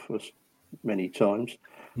 4 for us many times.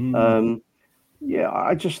 I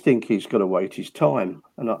just think he's got to wait his time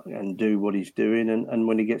and do what he's doing. And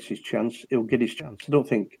when he gets his chance, he'll get his chance. I don't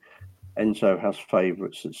think Enzo has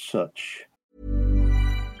favourites as such.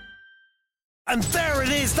 And there it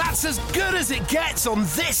is. That's as good as it gets on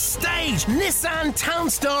this stage. Nissan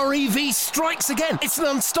Townstar EV strikes again. It's an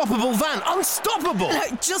unstoppable van. Unstoppable.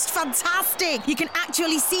 Just fantastic. You can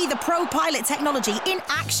actually see the Pro Pilot technology in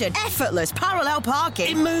action. Effortless parallel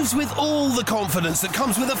parking. It moves with all the confidence that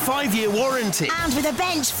comes with a 5-year warranty. And with a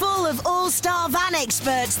bench full of all-star van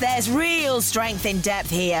experts, there's real strength in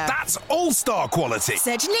depth here. That's all-star quality.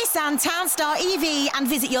 Search Nissan Townstar EV and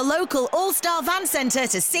visit your local all-star van centre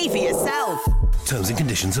to see for yourself. Terms and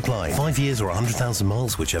conditions apply. 5 years or 100,000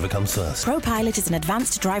 miles, whichever comes first. ProPilot is an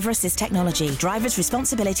advanced driver assist technology. Driver's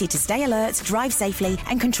responsibility to stay alert, drive safely,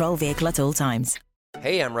 and control vehicle at all times.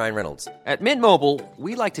 Hey, I'm Ryan Reynolds. At Mint Mobile,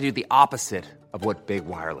 we like to do the opposite of what Big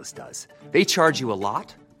Wireless does. They charge you a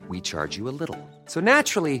lot, we charge you a little. So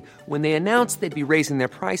naturally, when they announced they'd be raising their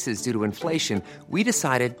prices due to inflation, we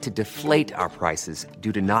decided to deflate our prices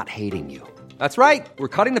due to not hating you. That's right. We're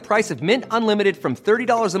cutting the price of Mint Unlimited from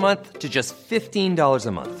 $30 a month to just $15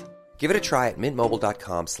 a month. Give it a try at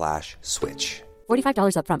mintmobile.com/switch.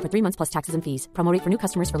 $45 up front for 3 months plus taxes and fees. Promo rate for new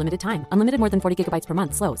customers for limited time. Unlimited more than 40 gigabytes per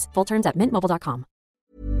month. Slows full terms at mintmobile.com.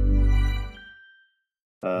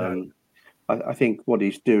 I think what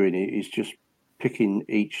he's doing is just picking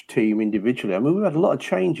each team individually. I mean, we've had a lot of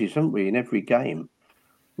changes, haven't we, in every game?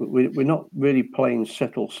 We're not really playing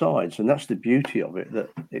settled sides, and that's the beauty of it, that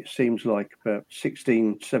it seems like about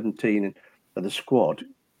 16, 17 of the squad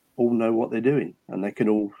all know what they're doing, and they can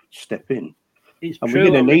all step in. It's and true.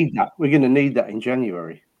 we're going to need that. We're going to need that in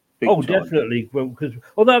January. Time. Definitely. Well, because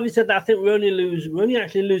although having said that, I think we're only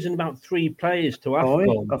actually losing about 3 players to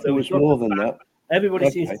AFCON. I thought it was more than that. Everybody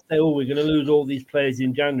seems to say, we're going to lose all these players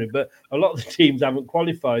in January, but a lot of the teams haven't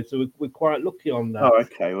qualified, so we're quite lucky on that. Oh,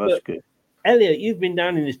 okay. Well, that's good. Elliot, you've been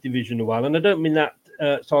down in this division a while, and I don't mean that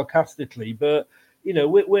sarcastically, but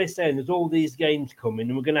we're saying there's all these games coming,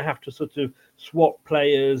 and we're going to have to sort of swap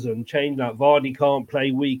players and change. Like Vardy can't play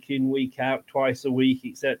week in, week out, twice a week,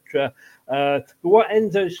 etc. But what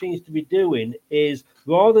Enzo seems to be doing is,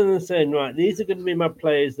 rather than saying, right, these are going to be my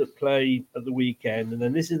players that play at the weekend, and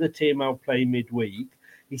then this is the team I'll play midweek,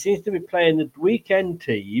 he seems to be playing the weekend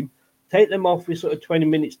team, take them off with sort of 20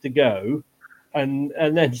 minutes to go, and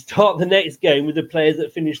then start the next game with the players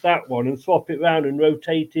that finished that one and swap it around and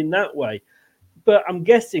rotate in that way. But I'm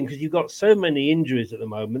guessing, because you've got so many injuries at the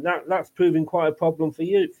moment, that's proving quite a problem for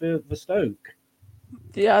you, for Stoke.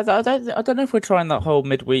 Yeah, I don't know if we're trying that whole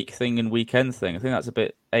midweek thing and weekend thing. I think that's a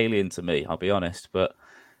bit alien to me, I'll be honest. But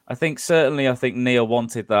I think Neil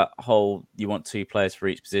wanted that whole, you want 2 players for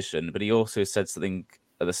each position, but he also said something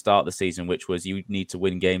at the start of the season, which was you need to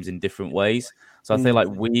win games in different ways. So I feel like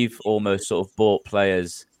we've almost sort of bought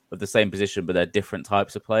players of the same position, but they're different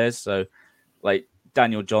types of players. So like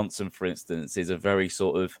Daniel Johnson, for instance, is a very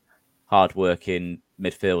sort of hard-working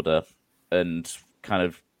midfielder and kind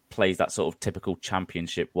of plays that sort of typical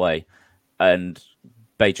championship way. And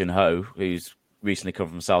Bae-Jin Ho, who's recently come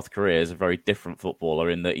from South Korea, is a very different footballer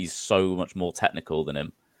in that he's so much more technical than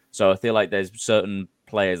him. So I feel like there's certain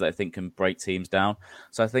players that I think can break teams down.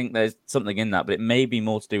 So I think there's something in that, but it may be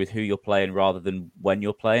more to do with who you're playing rather than when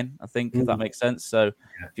you're playing, I think, if that makes sense. So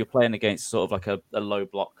if you're playing against sort of like a low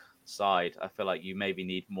block side, I feel like you maybe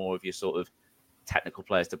need more of your sort of technical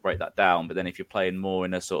players to break that down. But then if you're playing more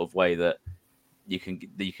in a sort of way that you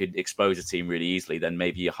could expose a team really easily, then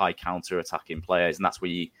maybe your high counter-attacking players, and that's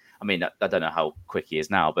where I don't know how quick he is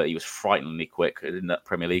now, but he was frighteningly quick in that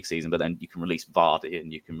Premier League season. But then you can release Vardy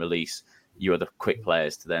and you can release your other quick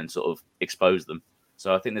players to then sort of expose them.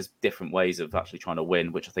 So I think there's different ways of actually trying to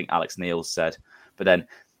win, which I think Alex Neil said. But then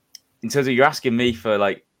in terms of you're asking me for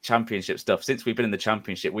like championship stuff, since we've been in the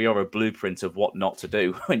championship, we are a blueprint of what not to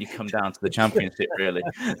do when you come down to the championship, really.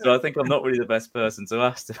 So I think I'm not really the best person to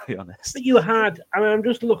ask, to be honest. But you had, I'm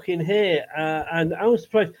just looking here, and I was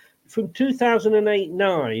surprised, from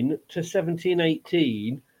 2008-9 to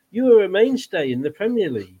 17-18, you were a mainstay in the Premier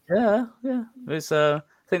League. Yeah. It was, I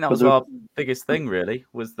think that was our biggest thing, really,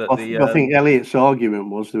 was that I think Elliot's argument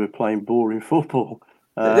was they were playing boring football.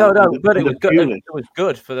 No, but it was good. It was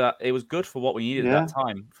good for that. It was good for what we needed at that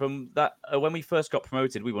time. From that, when we first got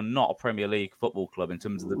promoted, we were not a Premier League football club in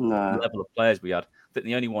terms of the level of players we had. I think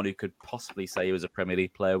the only one who could possibly say he was a Premier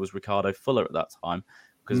League player was Ricardo Fuller at that time,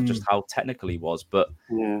 because of just how technical he was. But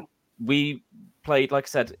we played, like I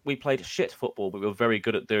said, we played shit football, but we were very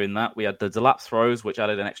good at doing that. We had the delap throws, which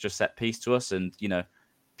added an extra set piece to us, and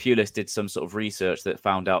Pulis did some sort of research that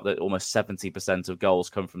found out that almost 70% of goals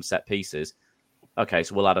come from set pieces. Okay,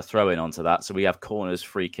 so we'll add a throw-in onto that. So we have corners,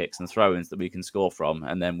 free kicks, and throw-ins that we can score from.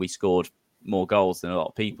 And then we scored more goals than a lot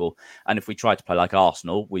of people. And if we tried to play like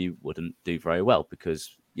Arsenal, we wouldn't do very well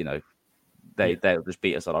because, they'll just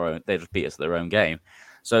beat us at our own. They just beat us at their own game.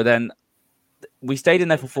 So then we stayed in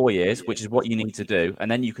there for 4 years, which is what you need to do.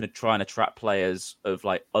 And then you can try and attract players of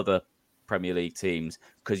like other Premier League teams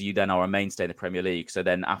because you then are a mainstay in the Premier League. So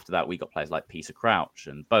then after that, we got players like Peter Crouch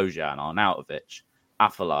and Bojan, Arnautovic,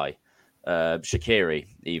 Afellay, Shaqiri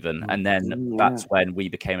even, and then that's when we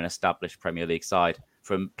became an established Premier League side.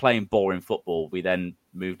 From playing boring football, we then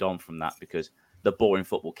moved on from that because the boring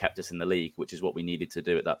football kept us in the league, which is what we needed to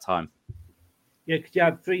do at that time. Yeah, because you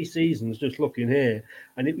had 3 seasons, just looking here,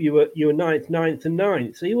 and you were ninth, and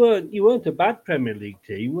ninth. So you weren't a bad Premier League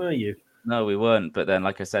team, were you? No, we weren't. But then,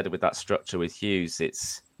 like I said, with that structure with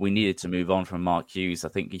Hughes, we needed to move on from Mark Hughes. I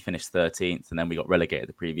think he finished 13th, and then we got relegated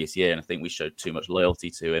the previous year. And I think we showed too much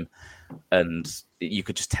loyalty to him, and you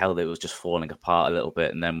could just tell that it was just falling apart a little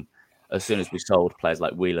bit. And then, as soon as we sold players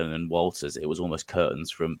like Whelan and Walters, it was almost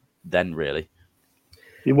curtains from then. Really,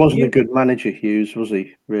 he wasn't a good manager, Hughes, was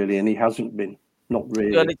he? Really, and he hasn't been. Not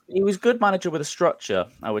really. He was a good manager with a structure,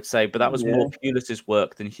 I would say, but that was more Pulis's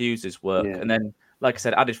work than Hughes's work. Yeah. And then, like I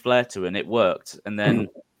said, added flair to it, and it worked. And then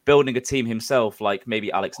building a team himself, like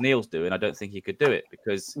maybe Alex Neil's doing, I don't think he could do it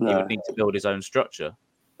because he would need to build his own structure.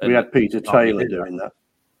 We had Peter Taylor doing that.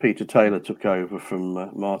 Peter Taylor took over from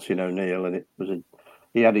Martin O'Neill, and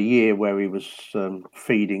he had a year where he was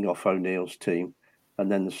feeding off O'Neill's team,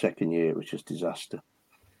 and then the second year it was just disaster.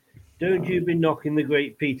 Don't you be knocking the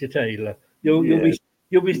great Peter Taylor. You'll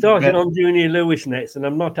be starting on Junior Lewis next, and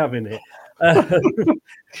I'm not having it.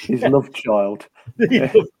 His love child.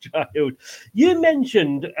 You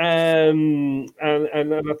mentioned, and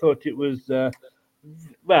I thought it was.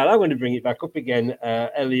 Well, I'm going to bring it back up again,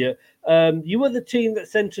 Elliot. You were the team that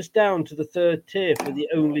sent us down to the 3rd tier for the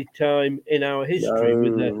only time in our history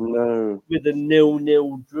with a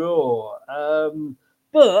 0-0 draw.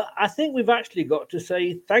 But I think we've actually got to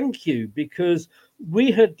say thank you because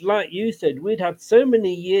we had, like you said, we'd had so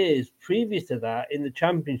many years previous to that in the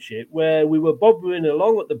Championship where we were bobbering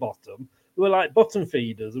along at the bottom. We were like bottom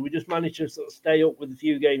feeders and we just managed to sort of stay up with a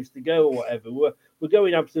few games to go or whatever. We're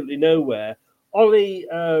going absolutely nowhere. Ollie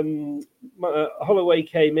Holloway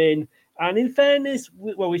came in, and in fairness,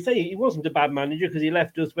 we say he wasn't a bad manager because he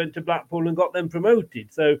left us, went to Blackpool and got them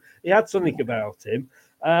promoted. So he had something about him.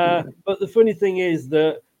 But the funny thing is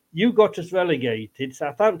that you got us relegated.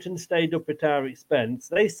 Southampton stayed up at our expense.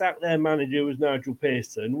 They sacked their manager, who was Nigel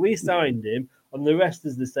Pearson. We signed him, and the rest,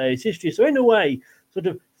 as they say, is history. So in a way, sort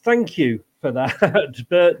of thank you for that.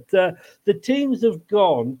 But the teams have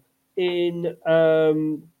gone in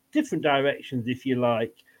different directions, if you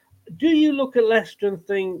like. Do you look at Leicester and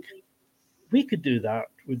think we could do that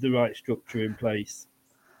with the right structure in place?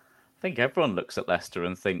 I think everyone looks at Leicester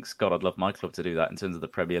and thinks, God, I'd love my club to do that in terms of the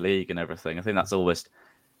Premier League and everything. I think that's almost,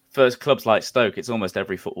 for clubs like Stoke, it's almost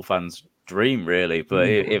every football fan's dream, really. But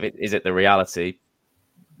is it the reality?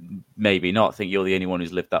 Maybe not. I think you're the only one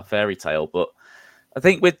who's lived that fairy tale. But I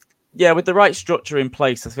think with the right structure in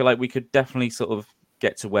place, I feel like we could definitely sort of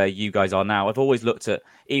get to where you guys are now. I've always looked at,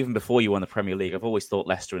 even before you won the Premier League, I've always thought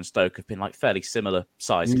Leicester and Stoke have been like fairly similar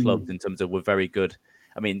sized clubs in terms of we're very good.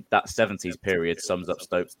 I mean, that 70s period sums up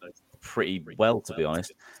Stoke pretty well, to be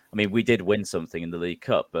honest. I mean, we did win something in the League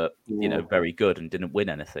Cup, but, very good and didn't win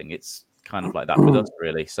anything. It's kind of like that with us,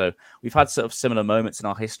 really. So we've had sort of similar moments in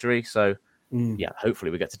our history. So yeah,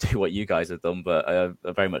 hopefully we get to do what you guys have done, but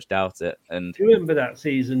I very much doubt it. And do you remember that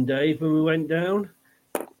season, Dave, when we went down?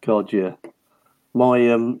 God, yeah.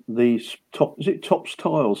 My these top is it Tops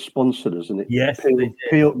Tiles sponsored us, and it Yes,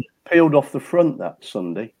 peeled off the front that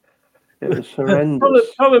Sunday. It was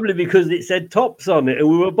horrendous. Probably because it said Tops on it, and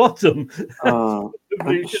we were bottom.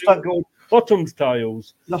 We should have called Bottoms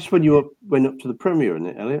Tiles. That's when you went up to the Premier, isn't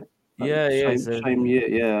it, Elliot? Same year,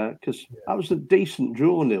 yeah. Because that was a decent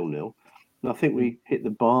draw, 0-0. And I think we hit the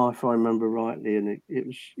bar, if I remember rightly, and it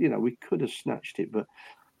was, we could have snatched it, but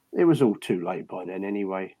it was all too late by then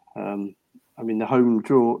anyway. I mean, the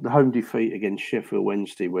home defeat against Sheffield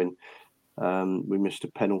Wednesday when we missed a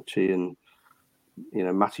penalty and,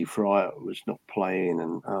 Matty Fryer was not playing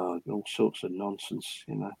and all sorts of nonsense,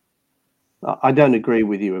 I don't agree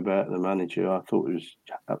with you about the manager. I thought he was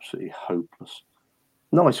absolutely hopeless.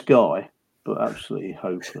 Nice guy, but absolutely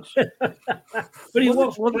hopeless. But he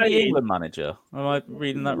wasn't the England manager. Am I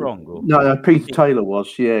reading that wrong? Or? No, Peter Taylor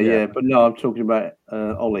was. Yeah. But no, I'm talking about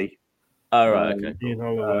Ollie. Oh, right, okay. Ian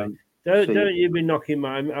Holloway. Don't you be knocking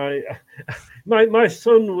my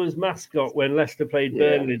son was mascot when Leicester played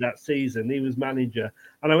Burnley that season. He was manager,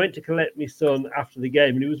 and I went to collect my son after the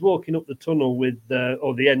game, and he was walking up the tunnel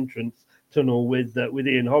or the entrance tunnel with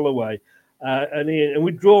Ian Holloway, and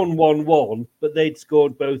we'd drawn 1-1, but they'd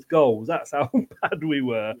scored both goals. That's how bad we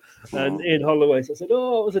were. And Ian Holloway said,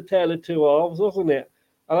 "Oh, it was a tale of two halves, wasn't it?"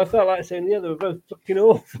 And I felt like saying, "Yeah, they were both fucking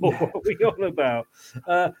awful." What are we on about?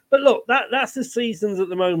 But look, that's the seasons at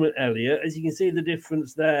the moment, Elliot. As you can see, the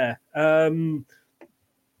difference there.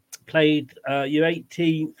 Played your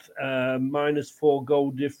 18th, -4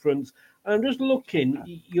 goal difference. I'm just looking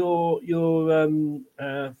your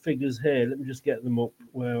figures here. Let me just get them up.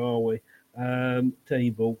 Where are we?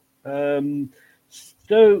 Table.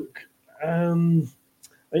 Stoke. And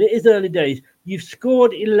it is early days. You've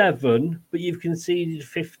scored 11, but you've conceded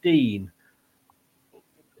 15.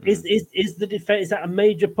 Is the defense? Is that a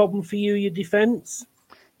major problem for you? Your defense?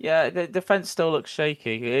 Yeah, the defense still looks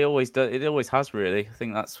shaky. It always does. It always has, really. I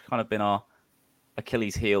think that's kind of been our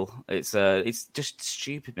Achilles heel. It's just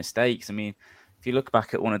stupid mistakes. I mean, if you look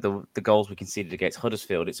back at one of the goals we conceded against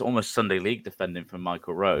Huddersfield, it's almost Sunday League defending from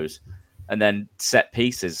Michael Rose. And then set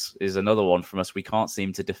pieces is another one from us. We can't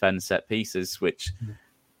seem to defend set pieces, which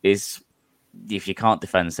is, if you can't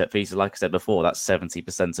defend set pieces, like I said before, that's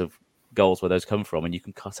 70% of goals where those come from. And you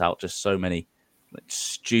can cut out just so many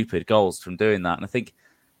stupid goals from doing that. And I think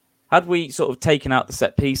had we sort of taken out the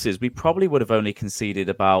set pieces, we probably would have only conceded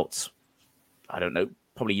about, I don't know,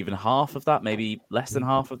 probably even half of that, maybe less than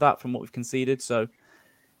half of that from what we've conceded. So,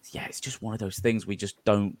 yeah, it's just one of those things. We just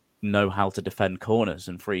don't know how to defend corners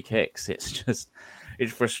and free kicks. It's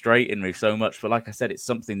frustrating me so much. But like I said, it's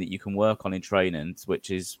something that you can work on in training,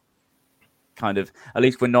 which is kind of, at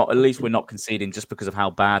least we're not conceding just because of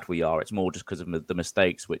how bad we are. It's more just because of the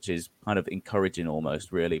mistakes, which is kind of encouraging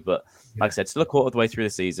almost, really. But like I said, still a quarter of the way through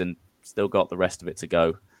the season, still got the rest of it to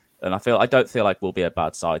go. And I don't feel like we'll be a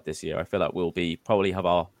bad side this year. I feel like we'll probably have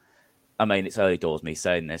our, I mean, it's early doors me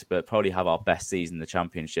saying this, but probably have our best season in the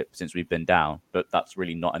Championship since we've been down. But that's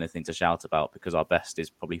really not anything to shout about because our best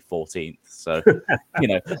is probably 14th. So,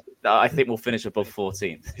 I think we'll finish above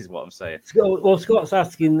 14th is what I'm saying. Well, Scott's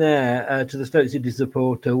asking there to the Stoke City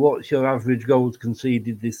supporter, what's your average goals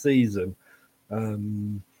conceded this season?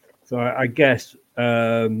 So I guess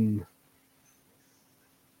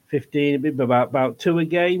 15, about 2 a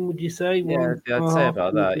game, would you say? Yeah, I'd say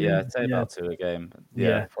about that. Yeah, I'd say about 2 a game.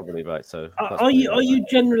 Yeah, probably right. So, are you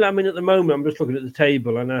generally? I mean, at the moment, I'm just looking at the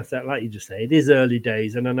table, and I said, like you just say, it is early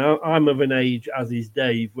days, and I know I'm of an age, as is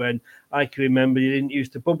Dave, when I can remember you didn't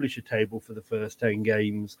used to publish a table for the first 10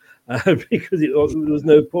 games because there was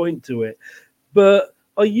no point to it. But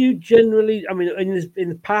are you generally? I mean, in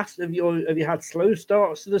the past, have you had slow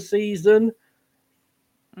starts to the season?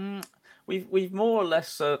 We've more or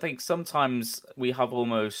less, I think sometimes we have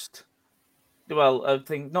almost, well, I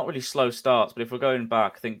think not really slow starts, but if we're going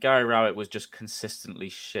back, I think Gary Rowett was just consistently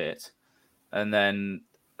shit. And then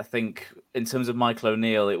I think in terms of Michael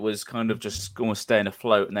O'Neill, it was kind of just almost staying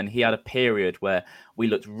afloat. And then he had a period where we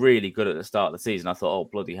looked really good at the start of the season. I thought, oh,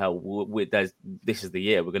 bloody hell, this is the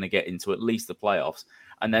year we're going to get into at least the playoffs.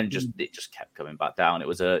 And then it just kept coming back down. It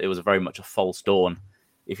was a very much a false dawn,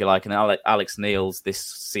 if you like. And Alex Neil's this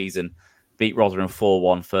season beat Rotherham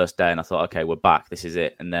 4-1 first day, and I thought, okay, we're back. This is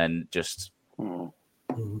it. And then just, so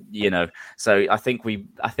I think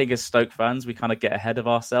as Stoke fans, we kind of get ahead of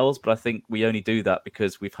ourselves, but I think we only do that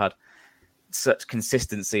because we've had such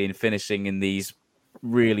consistency in finishing in these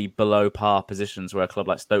really below par positions where a club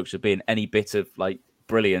like Stoke should be in any bit of like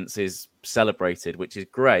brilliance is celebrated, which is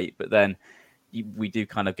great. But then we do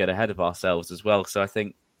kind of get ahead of ourselves as well. So I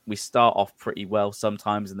think we start off pretty well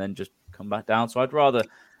sometimes and then just come back down. So I'd rather,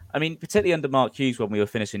 I mean, particularly under Mark Hughes, when we were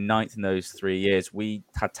finishing ninth in those 3 years, we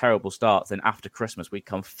had terrible starts. And after Christmas, we'd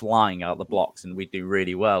come flying out the blocks and we'd do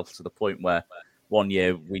really well, to the point where one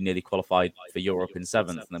year we nearly qualified for Europe in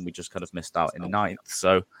seventh, and then we just kind of missed out in ninth.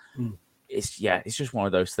 So it's just one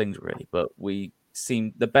of those things, really. But we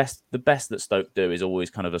seem the best that Stoke do is always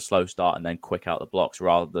kind of a slow start and then quick out the blocks,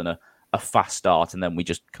 rather than a fast start and then we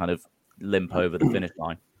just kind of limp over the finish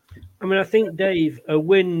line. I mean, I think, Dave, a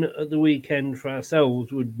win at the weekend for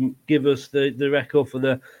ourselves would give us the record for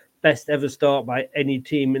the best ever start by any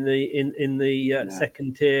team in the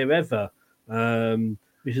second tier ever,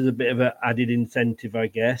 which is a bit of an added incentive, I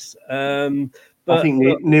guess. But I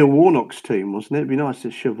think Neil Warnock's team, wasn't it? It'd be nice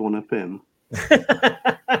to shove one up him.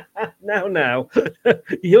 Now,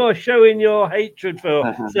 you're showing your hatred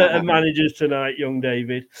for certain managers tonight, young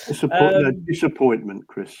David. Disappointment,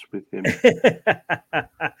 Chris, with him.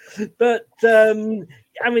 But I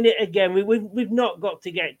mean, again, we've not got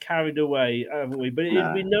to get carried away, haven't we? But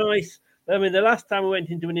it'd be nice. I mean, the last time we went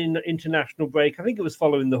into an international break, I think it was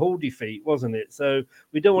following the Hull defeat, wasn't it? So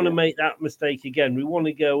we don't want to make that mistake again. We want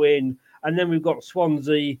to go in, and then we've got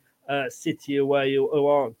Swansea City away, who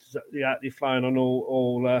aren't exactly flying on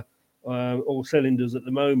all cylinders at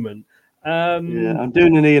the moment. I'm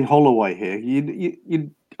doing an Ian Holloway here. I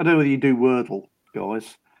don't know whether you do Wordle,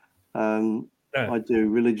 guys. I do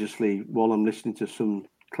religiously while I'm listening to some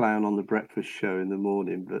clown on the breakfast show in the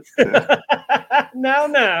morning. But now,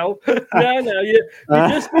 you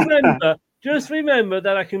just remember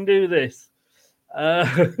that I can do this.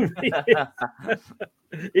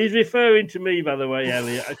 He's referring to me, by the way,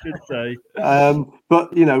 Elliot, I should say.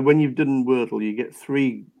 But, when you've done Wordle, you get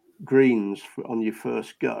 3 greens on your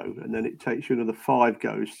first go, and then it takes you another 5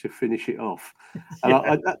 goes to finish it off.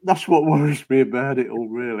 And that's what worries me about it all,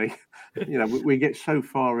 really. We get so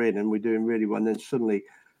far in and we're doing really well, and then suddenly,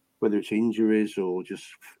 whether it's injuries or just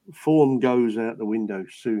form goes out the window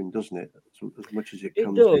soon, doesn't it? As much as it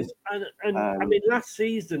comes in. It does. And I mean, last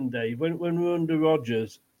season, Dave, when we were under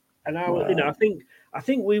Rodgers, and I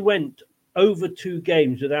think we went over 2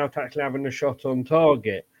 games without actually having a shot on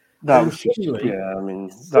target.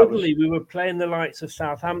 Suddenly we were playing the likes of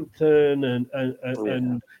Southampton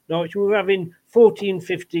and Norwich. We were having 14,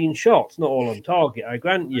 15 shots, not all on target, I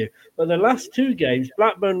grant you. But the last 2 games,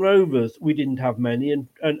 Blackburn Rovers, we didn't have many, and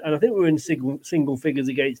I think we were in single figures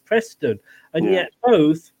against Preston, and yet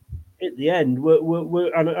both at the end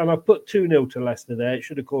and I put 2-0 to Leicester there. It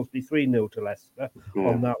should of course be 3-0 to Leicester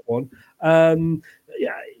on that one.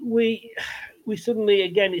 We suddenly,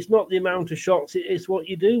 again, it's not the amount of shots, it's what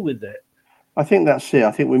you do with it. I think that's it.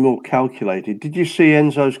 I think we're more calculated. Did you see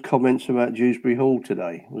Enzo's comments about Dewsbury Hall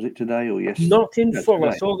today? Was it today or yesterday? Not in full.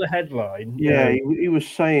 I saw the headline. Yeah, he was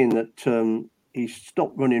saying that he's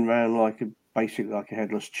stopped running around basically like a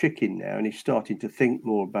headless chicken now, and he's starting to think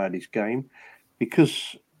more about his game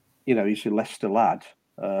because, he's a Leicester lad.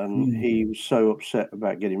 He was so upset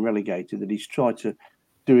about getting relegated that he's tried to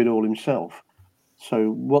do it all himself.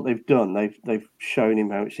 So what they've done, they've shown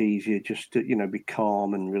him how it's easier just to, be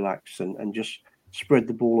calm and relax and just spread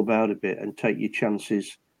the ball about a bit and take your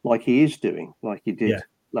chances like he is doing, like he did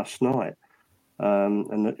last night,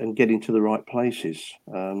 and get into the right places.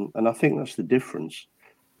 And I think that's the difference.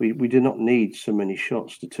 We do not need so many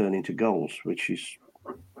shots to turn into goals, which is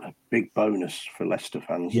a big bonus for Leicester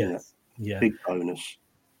fans. Isn't it? Yeah, big bonus.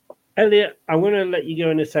 Elliot, I'm going to let you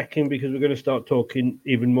go in a second because we're going to start talking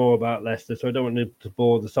even more about Leicester, so I don't want to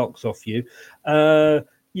bore the socks off you.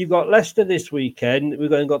 You've got Leicester this weekend. We've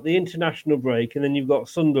got the international break, and then you've got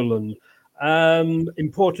Sunderland.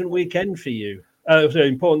 Important weekend for you.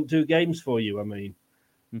 Important 2 games for you, I mean.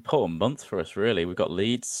 Important month for us, really. We've got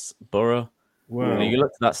Leeds, Borough. Wow. You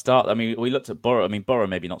looked at that start. I mean, we looked at Borough. I mean, Borough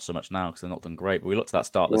maybe not so much now because they've not done great, but we looked at that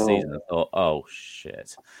start of the season and thought, oh,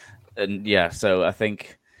 shit. And so I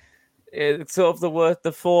think it's sort of the worst.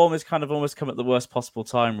 The form has kind of almost come at the worst possible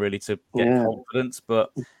time, really, to get confidence.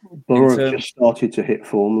 But Borough just started to hit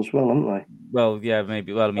form as well, haven't they? Well, yeah,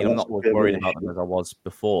 maybe. Well, I mean, I'm not as worried about them as I was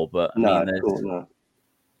before, but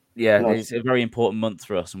it's a very important month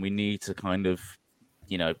for us, and we need to kind of,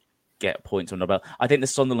 get points under our belt. I think the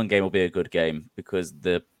Sunderland game will be a good game because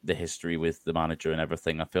the history with the manager and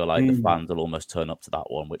everything. I feel like the fans will almost turn up to that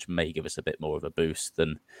one, which may give us a bit more of a boost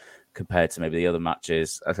than compared to maybe the other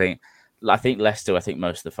matches. I think Leicester,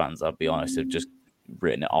 most of the fans, I'll be honest, have just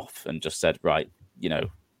written it off and just said, right,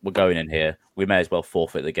 we're going in here. We may as well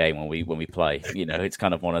forfeit the game when we play. It's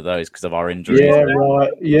kind of one of those because of our injuries.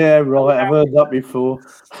 Yeah, right. I've heard that before.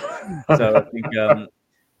 So I think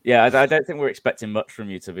Yeah, I don't think we're expecting much from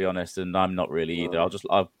you, to be honest, and I'm not really either. I'm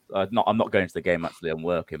not going to the game actually. I'm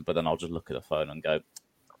working, but then I'll just look at the phone and go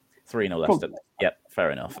 3-0 Leicester. Yep,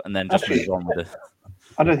 fair enough, and then just move on with it.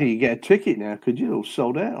 I don't think you get a ticket now, could you? All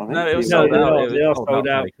sold out, I think. No, it was sold out. They are sold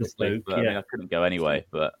out very quickly, but I mean, I couldn't go anyway,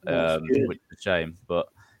 but which is a shame. But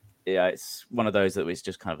yeah, it's one of those that was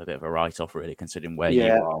just kind of a bit of a write-off, really, considering where you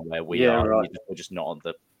are and where we are. Right. We're just not on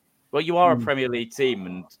the. Well, you are a Premier League team,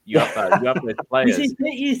 and you have those players. You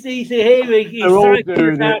see, he's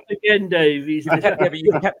psyching out again, Dave. You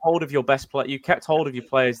kept hold of your best player. You kept hold of your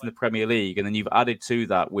players in the Premier League, and then you've added to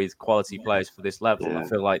that with quality players for this level. And I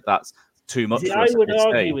feel like that's too much. I would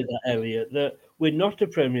argue with that, Elliot, that we're not a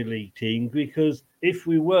Premier League team, because if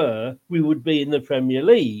we were, we would be in the Premier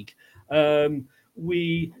League.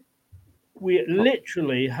 We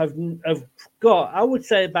literally have got, I would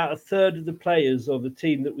say, about a third of the players of the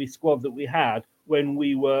team squad that we had when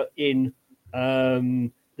we were in the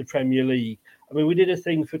Premier League. I mean, we did a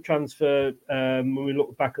thing for transfer when we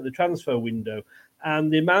look back at the transfer window,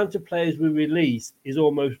 and the amount of players we released is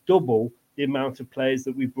almost double the amount of players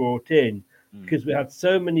that we brought in, because we had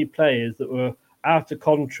so many players that were out of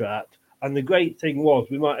contract. And the great thing was,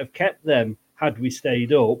 we might have kept them had we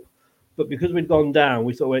stayed up. But because we'd gone down,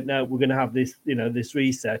 we thought, no, we're going to have this, this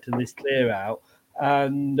reset and this clear out,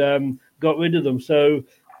 and got rid of them. So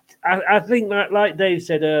I think that, like Dave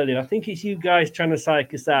said earlier, I think it's you guys trying to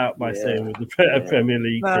psych us out by saying we're the Premier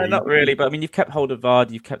League. No, not really. But I mean, you've kept hold of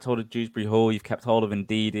Vardy, you've kept hold of Dewsbury Hall, you've kept hold of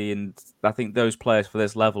Ndidi, and I think those players for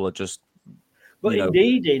this level are just. But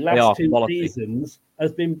Ndidi, last two seasons,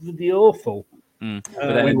 has been really awful. But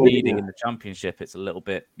then Ndidi in the Championship, it's a little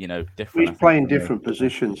bit, different. He's playing different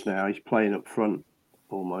positions now. He's playing up front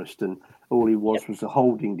almost, and all he was a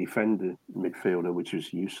holding defender midfielder, which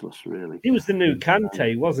was useless, really. He was the new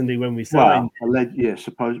Kante, wasn't he, when we signed? Well,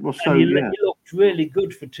 suppose. Well, he looked really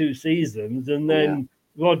good for 2 seasons, and then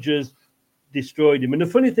Rodgers destroyed him. And the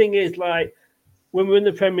funny thing is, like, when we were in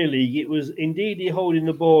the Premier League, it was Ndidi holding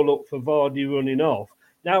the ball up for Vardy running off.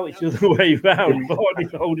 Now it's the other way around.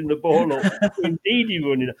 Vardy's holding the ball up, Ndidi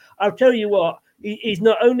running. I'll tell you what, he's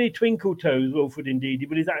not only twinkle toes, Wilfred Ndidi,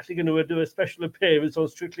 but he's actually going to do a special appearance on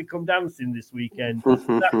Strictly Come Dancing this weekend.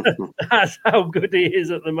 That's how good he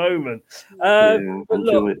is at the moment. But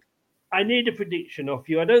look, I need a prediction off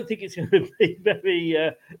you. I don't think it's going to be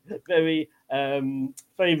very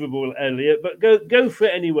favourable, Elliot, but go for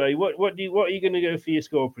it anyway. What are you going to go for your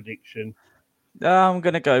score prediction? I'm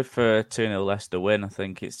going to go for a 2-0 Leicester win. I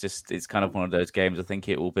think it's kind of one of those games. I think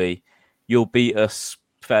it will be, you'll beat us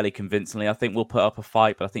fairly convincingly. I think we'll put up a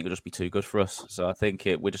fight, but I think it'll just be too good for us. So I think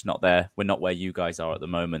we're just not there. We're not where you guys are at the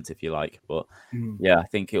moment, if you like. But yeah, I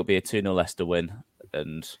think it'll be a 2-0 Leicester win.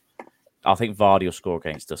 And I think Vardy will score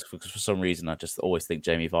against us, because for some reason I just always think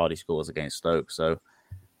Jamie Vardy scores against Stoke. So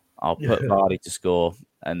I'll put Vardy to score,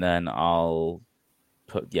 and then I'll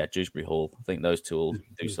put Dewsbury Hall. I think those two will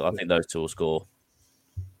do so. I think those two will score.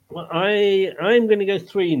 Well, I'm going to go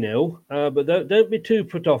 3-0, but don't be too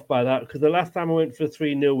put off by that, because the last time I went for a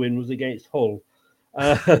 3-0 win was against Hull.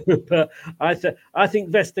 But I think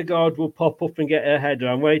Vestergaard will pop up and get a header.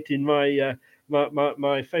 I'm waiting my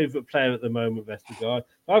favourite player at the moment, Vestergaard.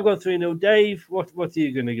 I've got 3-0. Dave, what are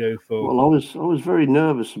you going to go for? Well, I was very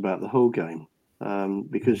nervous about the Hull game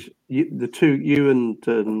because you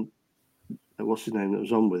and what's his name that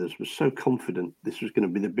was on with us was so confident this was going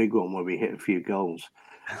to be the big one where we hit a few goals.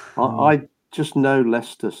 I just know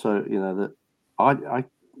Leicester, so that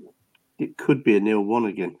it could be a 0-1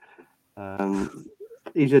 again.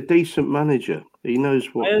 He's a decent manager. He knows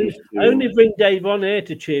what he's doing. I only bring Dave on here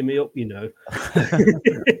to cheer me up,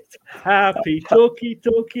 Happy talky,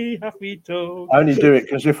 happy talk. I only do it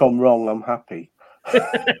because if I'm wrong, I'm happy. I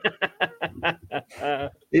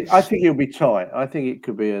think it'll be tight. I think it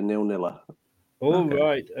could be a 0-0.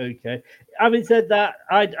 Right, okay. Having said that,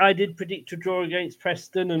 I did predict a draw against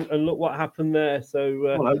Preston, and look what happened there. So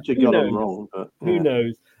I hope you got them wrong, but who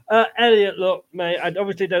knows? Elliot, look, mate, I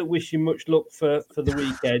obviously don't wish you much luck for the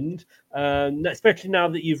weekend, especially now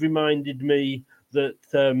that you've reminded me that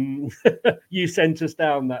you sent us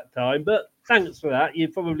down that time. But thanks for that. You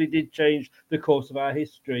probably did change the course of our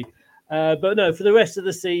history. But no, for the rest of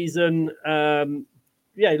the season,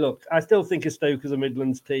 look, I still think of Stoke as a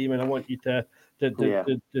Midlands team, and I want you to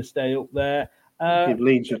stay up there. Give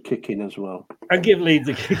Leeds a kick in as well. And give Leeds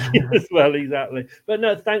a kick in as well, exactly. But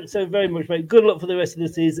no, thanks so very much, mate. Good luck for the rest of the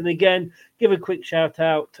season. Again, give a quick shout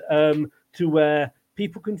out to where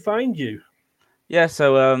people can find you. Yeah,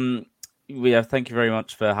 so thank you very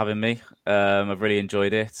much for having me. I've really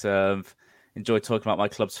enjoyed it. enjoyed talking about my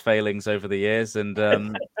club's failings over the years. And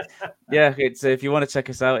yeah, it's if you want to check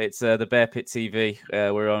us out, it's the Bear Pit TV.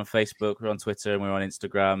 We're on Facebook, we're on Twitter, and we're on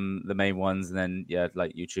Instagram, the main ones, and then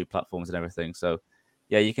like YouTube platforms and everything. So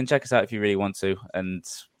yeah, you can check us out if you really want to. And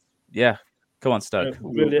yeah, come on, Stoke.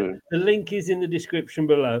 Brilliant. The link is in the description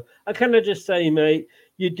below. And can I just say, mate,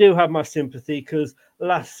 you do have my sympathy because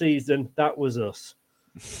last season that was us.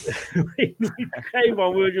 we came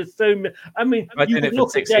on. We were just so. I mean, I've done it for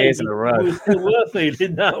 6 years in a row. We still were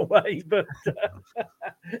feeling that way, but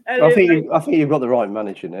I think you've got the right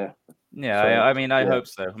manager now. Yeah, So, I mean, I hope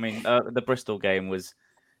so. I mean, the Bristol game was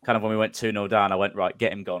kind of when we went 2-0 down. I went, right,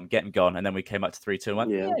 get him gone, and then we came back to 3-2 and went,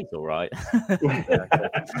 yeah, he's all right.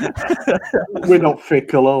 We're not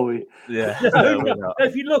fickle, are we? Yeah. No, we're not.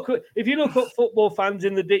 If you look at football fans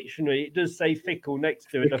in the dictionary, it does say fickle next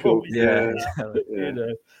to it. Fickle, yeah. You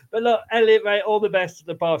know. But look, Elliot, mate, all the best at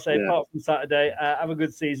the Parsay, apart from Saturday. Have a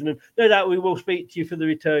good season, and no doubt we will speak to you for the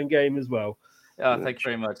return game as well. Oh, thank you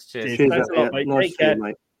very much. Cheers. Thanks a lot, mate. Nice Take care.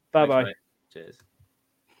 mate. Bye-bye. Thanks, mate. Cheers.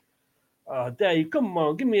 Oh, Dave, come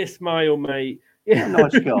on, give me a smile, mate. Yeah.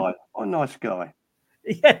 Nice guy. Oh, nice guy.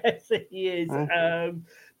 Yes, he is.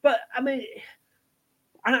 But I mean,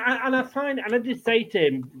 and I find, and I did say to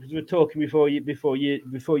him because we were talking before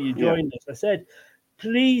you joined us. I said,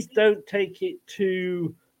 please don't take it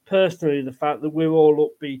too personally the fact that we're all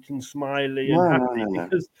upbeat and smiley and happy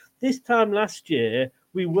because this time last year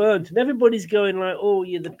we weren't, and everybody's going like, "Oh,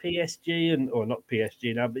 you're the PSG," or not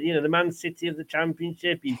PSG now, but the Man City of the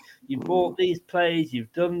Championship. You bought these players,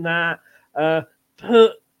 you've done that.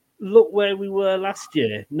 But look where we were last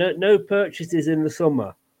year. No purchases in the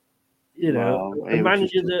summer. A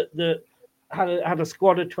manager that had a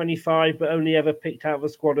squad of 25, but only ever picked out a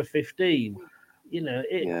squad of 15.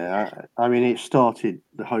 I mean, it started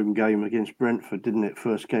the home game against Brentford, didn't it?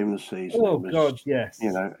 First game of the season. Oh, God, yes.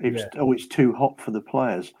 It's too hot for the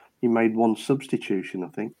players. He made one substitution, I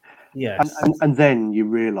think. Yes. And then you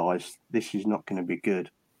realise this is not going to be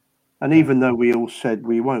good. And even though we all said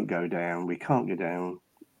we won't go down, we can't go down,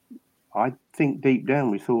 I think deep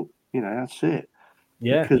down we thought, that's it.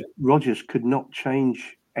 Yeah. Because Rodgers could not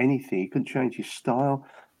change anything. He couldn't change his style.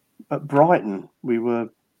 At Brighton, we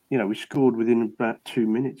scored within about 2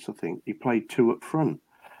 minutes, I think. He played two up front.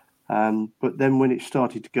 But then when it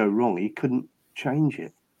started to go wrong, he couldn't change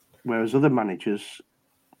it. Whereas other managers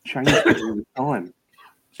changed it all the time.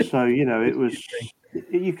 So, it was,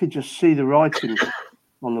 you could just see the writing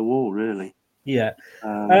on the wall, really. Yeah.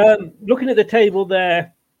 Looking at the table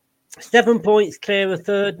there, 7 points clear of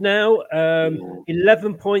third now,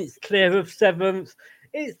 11 points clear of seventh.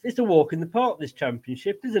 It's a walk in the park, this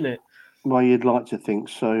championship, isn't it? Well, you'd like to think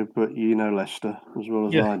so, but Leicester as well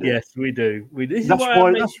as I do. Yes, we do. That's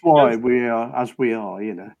why we are as we are.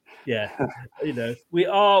 Yeah, we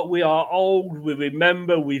are old. We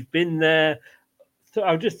remember. We've been there. So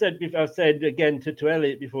I said again to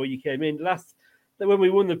Elliot before you came in when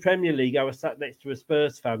we won the Premier League, I was sat next to a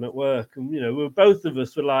Spurs fan at work, and both of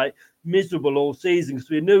us were like miserable all season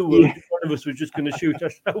because we knew one of us was just going to shoot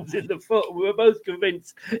ourselves in the foot. We were both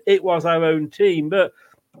convinced it was our own team, but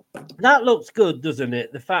that looks good, doesn't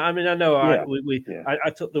it? The fact, I mean, I know I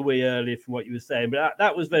took the wee earlier from what you were saying, but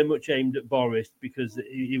that was very much aimed at Boris because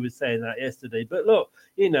he was saying that yesterday. But look,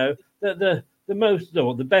 the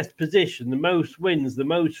best position, the most wins, the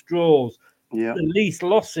most draws, the least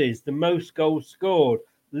losses, the most goals scored,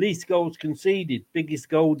 least goals conceded, biggest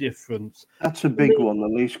goal difference. That's a big one, the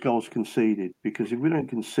least goals conceded, because if we don't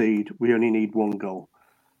concede, we only need one goal.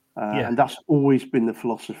 And that's always been the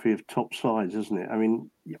philosophy of top sides, isn't it? I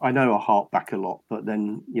mean, I know I harp back a lot, but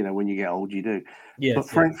then, when you get old, you do. Yes, but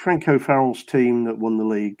Frank O'Farrell's team that won the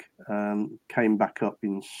league came back up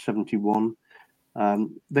in 71.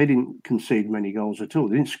 They didn't concede many goals at all.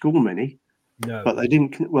 They didn't score many. No. But they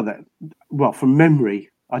didn't. Well, from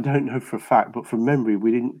memory, I don't know for a fact, but from memory,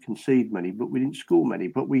 we didn't concede many, but we didn't score many.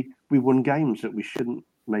 But we won games that we shouldn't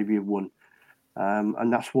maybe have won.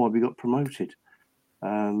 And that's why we got promoted.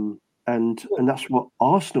 And that's what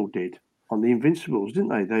Arsenal did on the Invincibles, didn't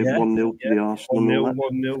they? They 1-0 to the Arsenal.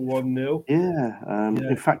 1-0. Yeah.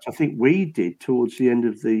 In fact, I think we did towards the end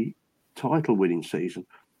of the title-winning season.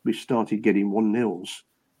 We started getting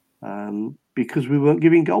 1-0s because we weren't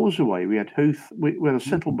giving goals away. We had Huth. We had a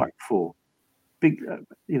settle-back four. Big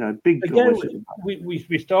goals.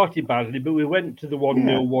 We started badly, but we went to the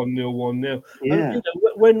 1-0, 1-0. Yeah. And,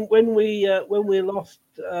 when we lost,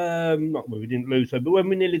 not when we didn't lose, but when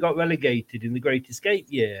we nearly got relegated in the Great Escape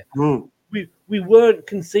year, we weren't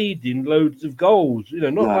conceding loads of goals.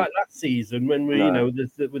 Like that season when we,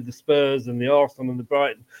 with the Spurs and the Arsenal and the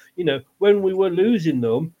Brighton. When we were losing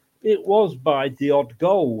them, it was by the odd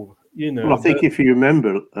goal. you know. Well, I think if you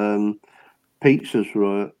remember, pizzas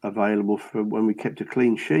were available for when we kept a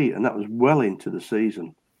clean sheet, and that was well into the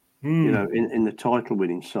season. You know, in the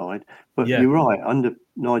title-winning side. But Yeah. you're right. Under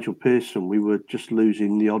Nigel Pearson, we were just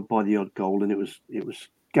losing the odd goal, and it was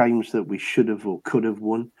games that we should have or could have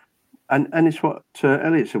won. And it's what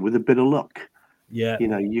Elliot said, with a bit of luck. Yeah. You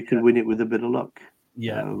know, you could win it with a bit of luck.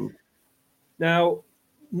 Yeah. Now,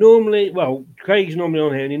 normally, well, Craig's normally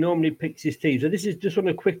on here, and he normally picks his team. So this is just want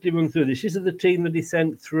to quickly run through this. This is the team that he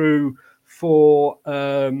sent through for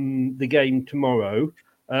the game tomorrow.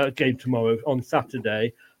 On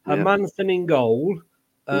Saturday. Hermansen in goal.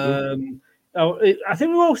 I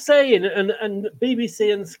think we're all saying, and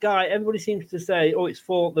BBC and Sky, everybody seems to say, it's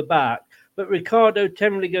 4 at the back. But Ricardo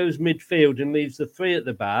generally goes midfield and leaves the 3 at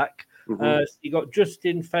the back. So you got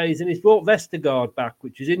Justin Faze, and he's brought Vestergaard back,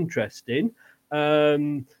 which is interesting.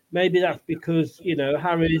 Maybe that's because,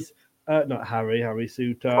 Harry's not Harry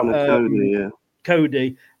Suter.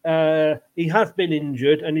 Cody. He has been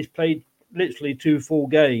injured and he's played literally 2 full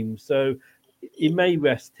games, so he may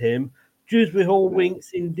rest him. Dewsbury Hall,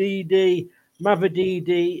 Winks, Ndidi,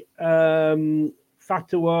 Mavadidi,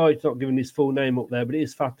 Fatawa. It's not giving his full name up there, but it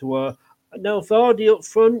is Fatawa. Now, Vardy up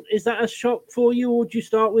front, is that a shock for you, or would you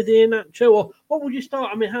start with Iheanacho? Or what would you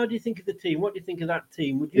start? I mean, how do you think of the team? What do you think of that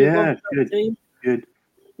team? Would you have gone for that team? Good.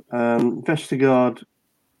 Vestergaard,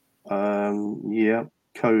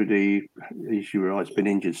 Cody, as you were right, has been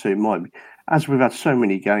injured, so it might be. As we've had so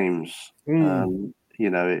many games, we've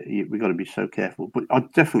got to be so careful. But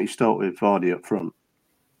I'd definitely start with Vardy up front.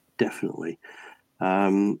 Definitely.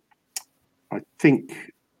 I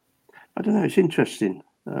think, I don't know, it's interesting.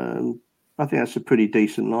 I think that's a pretty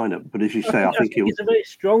decent lineup. But as you say, I think it's a very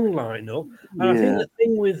strong lineup. And I think the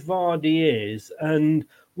thing with Vardy is, and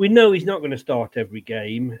we know he's not going to start every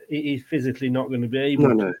game. He's physically not going to be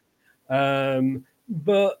able to.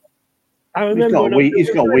 But I remember he's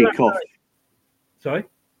got a week off. Sorry?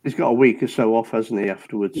 He's got a week or so off, hasn't he,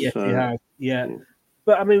 afterwards? Yes, he has. Yeah.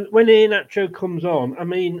 But I mean, when Iheanacho comes on, I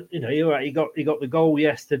mean, you're right, he got the goal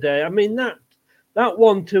yesterday. I mean, that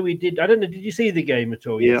 1-2 he did. I don't know, did you see the game at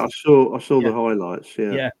all? Yeah, yesterday? I saw the highlights.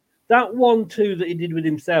 Yeah. Yeah. That 1-2 that he did with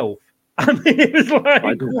himself. I mean, it was like,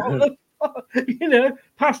 what the fuck?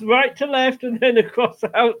 Pass right to left and then across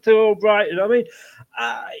out to O'Brien. I mean,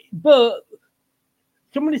 but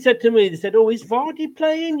somebody said to me, they said, is Vardy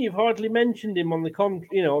playing? You've hardly mentioned him on the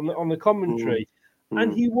on the commentary.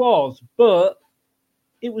 And he was, but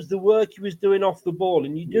it was the work he was doing off the ball.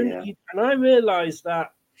 And and I realised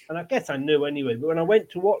that, and I guess I knew anyway, but when I went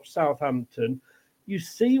to watch Southampton, you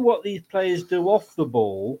see what these players do off the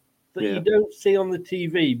ball that you don't see on the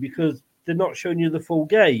TV because they're not showing you the full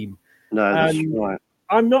game. No, that's right.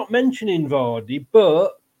 I'm not mentioning Vardy,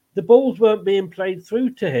 but the balls weren't being played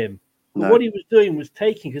through to him. But what he was doing was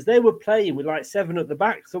taking, because they were playing with like 7 at the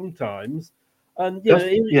back sometimes, and he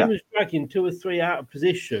was dragging 2 or 3 out of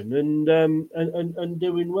position and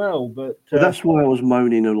doing well. But that's why I was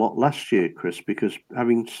moaning a lot last year, Chris, because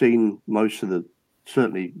having seen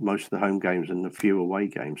certainly most of the home games and the few away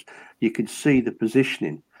games, you could see the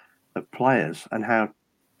positioning of players and how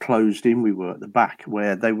closed in we were at the back,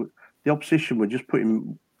 where the opposition were just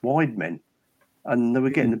putting wide men. And they were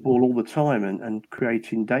getting the ball all the time and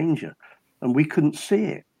creating danger. And we couldn't see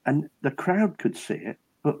it. And the crowd could see it,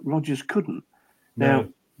 but Rodgers couldn't. Now,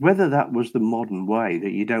 whether that was the modern way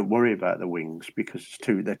that you don't worry about the wings because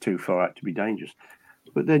they're too far out to be dangerous.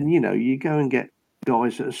 But then, you go and get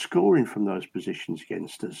guys that are scoring from those positions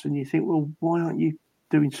against us. And you think, well, why aren't you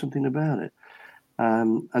doing something about it?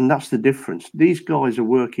 And that's the difference. These guys are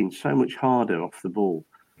working so much harder off the ball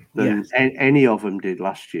than any of them did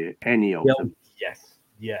last year. Any of them.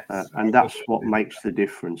 Yes. And that's what makes the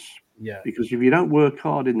difference. Yeah. Because if you don't work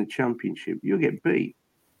hard in the Championship, you'll get beat.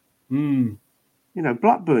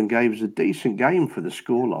 Blackburn gave us a decent game for the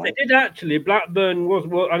scoreline. They did actually. Blackburn was,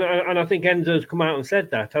 and I think Enzo's come out and said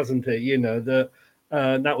that, hasn't he? That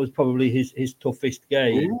was probably his toughest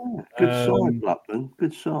game. Yeah, good side, Blackburn.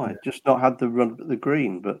 Good side. Just not had the run at the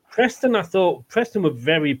green, but Preston. I thought Preston were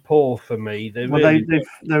very poor for me.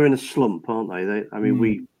 They're in a slump, aren't they?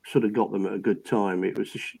 We sort of got them at a good time. It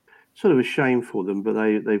was sort of a shame for them, but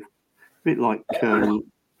they've a bit like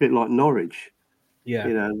Norwich.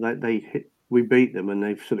 Yeah, we beat them, and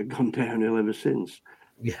they've sort of gone downhill ever since.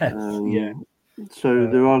 Yes, So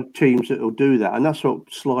there are teams that will do that, and that's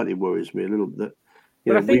what slightly worries me a little bit.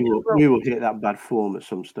 We will hit that bad form at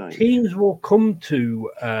some stage. Teams will come to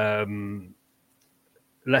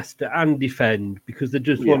Leicester and defend because they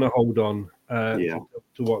just want to hold on to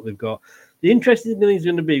what they've got. The interesting thing is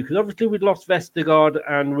going to be, because obviously we'd lost Vestergaard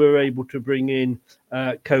and we were able to bring in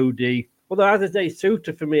Cody Although, as I say,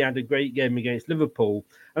 Suter for me had a great game against Liverpool.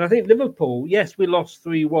 And I think Liverpool, yes, we lost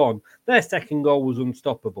 3-1. Their second goal was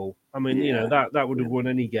unstoppable. I mean, that would have won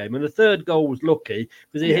any game. And the third goal was lucky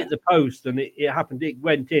because it hit the post and it happened, it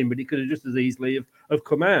went in, but it could have just as easily have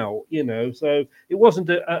come out, So it wasn't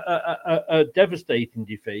a devastating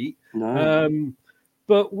defeat. No.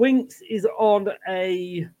 But Winks is on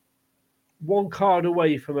one card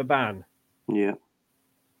away from a ban. Yeah.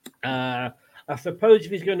 I suppose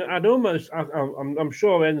if he's going to, I'm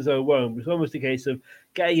sure Enzo won't. It's almost a case of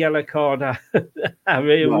get a yellow card,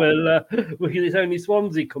 Harry, and because it's only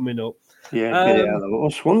Swansea coming up. Yeah, well,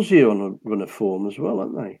 Swansea on a run of form as well,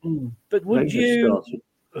 aren't they? But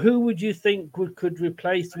who would you think could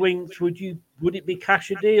replace Winks? Would it be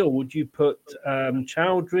Cassidy or would you put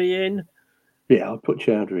Chowdhury in? Yeah, I'd put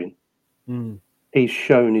Chowdhury in. He's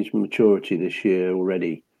shown his maturity this year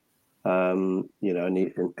already. And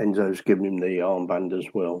Enzo's given him the armband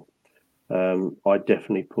as well. I'd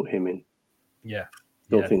definitely put him in. Yeah.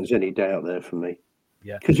 Don't think there's any doubt there for me.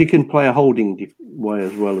 Yeah. Because he can play a holding way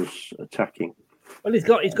as well as attacking. Well, he's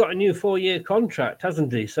got a new 4-year contract,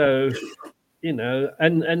 hasn't he? So, and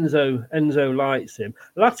Enzo likes him.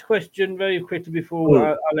 Last question, very quickly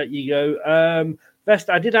before I let you go. Best,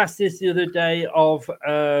 I did ask this the other day of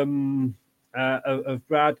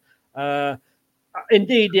Brad.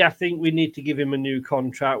 Indeed, I think we need to give him a new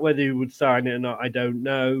contract. Whether he would sign it or not, I don't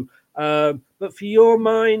know. But for your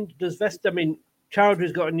mind, does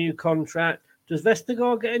Chowdhury's got a new contract. Does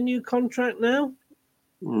Vestergaard get a new contract now?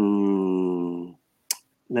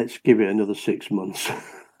 Let's give it another 6 months.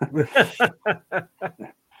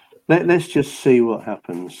 Let's just see what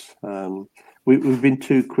happens. We've been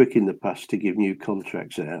too quick in the past to give new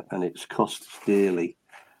contracts out, and it's cost us dearly.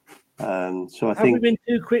 So I think we've been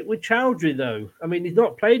too quick with Chowdhury, though. I mean, he's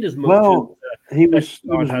not played as much. Well,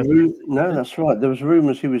 no, that's right. There was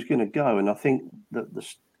rumours he was going to go, and I think that the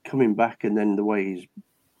coming back and then the way he's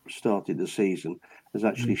started the season has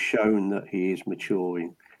actually shown that he is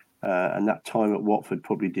maturing. And that time at Watford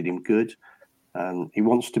probably did him good. He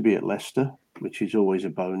wants to be at Leicester, which is always a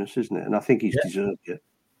bonus, isn't it? And I think he's deserved it.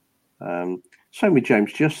 Same with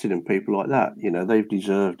James Justin and people like that. They've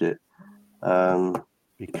deserved it.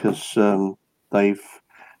 Because they've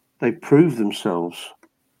proved themselves.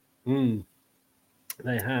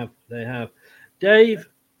 They have. Dave,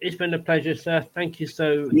 it's been a pleasure, sir. Thank you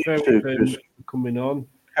so very much for coming on.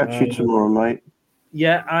 Catch you tomorrow, mate.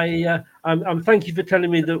 Yeah, I'm. Thank you for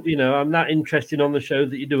telling me that I'm that interested on the show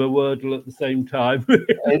that you do a Wordle at the same time.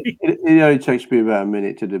 it only takes me about a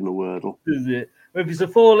minute to do my Wordle. Does it? If it's a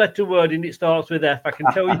 4-letter word and it starts with F, I can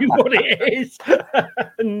tell you what it is.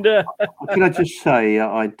 And can I just say,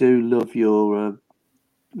 I do love your.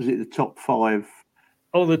 Was it the top 5?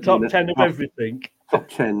 Oh, the top 10 of everything. Top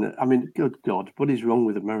 10. I mean, good God, what is wrong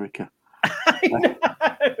with America?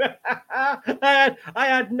 I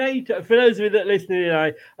had Nate. For those of you that are listening,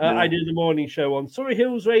 I do the morning show on Surrey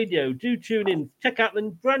Hills Radio. Do tune in. Check out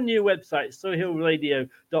the brand new website,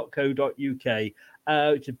 surreyhillsradio.co.uk.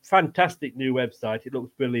 It's a fantastic new website. It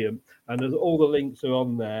looks brilliant, and all the links are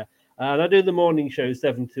on there. And I do the morning show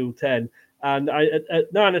 7 till 10. And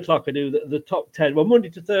at 9 o'clock, I do the top 10. Well, Monday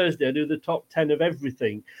to Thursday, I do the top 10 of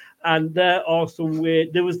everything. And there are some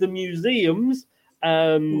weird. There was the museums,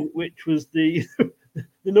 which was the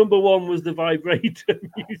number one was the Vibrator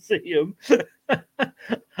Museum.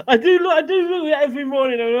 I do look at it every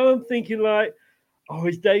morning, and I'm thinking like, oh,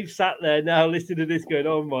 is Dave sat there now listening to this going,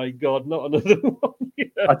 oh my God, not another one?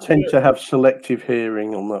 I tend to have selective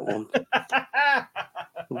hearing on that one.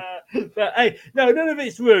 But hey, no, none of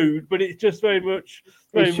it's rude, but it's just very much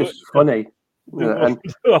funny. And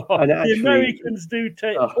the Americans do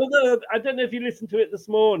take. Although I don't know if you listened to it this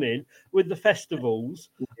morning with the festivals,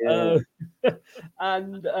 and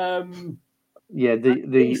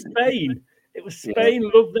Spain. It was Spain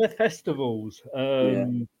loved their festivals.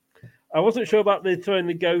 I wasn't sure about throwing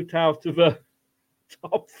the goat out of a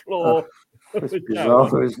top floor. It's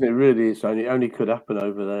bizarre, isn't it? Really, it only could happen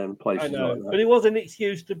over there in places like that. But it was an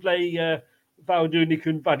excuse to play Valdunik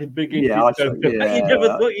and Vadim Big. You never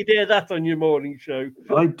thought you'd hear that on your morning show.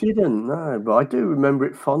 I didn't, no, but I do remember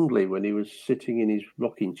it fondly when he was sitting in his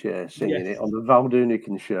rocking chair singing it on the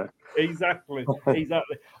Valdunik show. Exactly.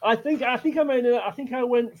 I think I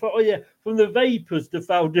went from the Vapors to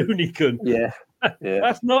Valdunik. Yeah.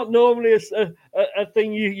 That's not normally a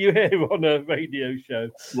thing you hear on a radio show.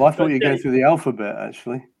 Well, I thought you were going through the alphabet,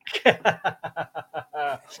 actually.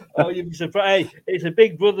 Oh, you'd be surprised. Hey, it's a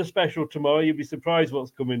Big Brother special tomorrow. You'll be surprised what's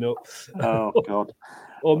coming up. Oh, God.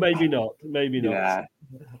 Or maybe not. Maybe not.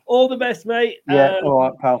 All the best, mate. Yeah, all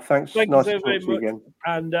right, pal. Thanks. Thank Nice you so to very talk to you much. again.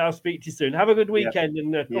 And I'll speak to you soon. Have a good weekend,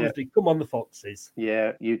 and obviously, come on the Foxes.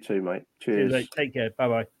 Yeah, you too, mate. Cheers, Cheers. mate. Take care.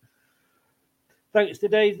 Bye-bye. Thanks to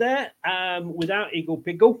Dave there. Without Eagle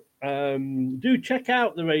Pickle, do check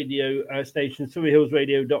out the radio station,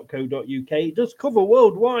 surreyhillsradio.co.uk. It does cover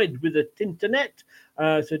worldwide with the internet,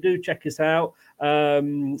 so do check us out.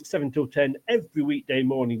 7 till 10 every weekday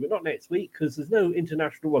morning, but not next week because there's no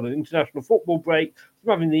international football break.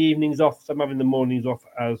 So I'm having the evenings off, so I'm having the mornings off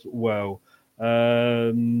as well.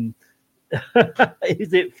 Is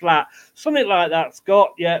it flat? Something like that,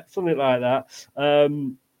 Scott. Yeah, something like that.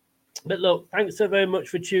 But look, thanks so very much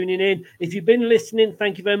for tuning in. If you've been listening,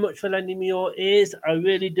 thank you very much for lending me your ears. I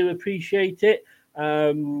really do appreciate it.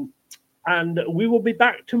 And we will be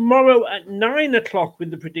back tomorrow at 9 o'clock with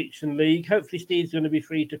the Prediction League. Hopefully Steve's going to be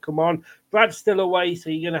free to come on. Brad's still away, so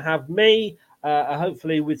you're going to have me,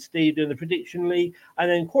 hopefully with Steve doing the Prediction League. And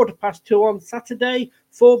then 2:15 on Saturday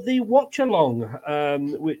for the watch-along,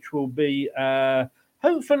 which will be,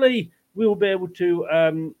 hopefully, we will be able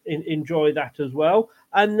to enjoy that as well.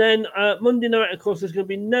 And then Monday night, of course, there's going to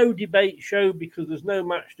be no debate show because there's no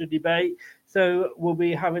match to debate. So we'll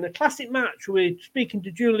be having a classic match. We're speaking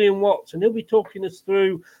to Julian Watts, and he'll be talking us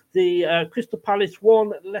through the Crystal Palace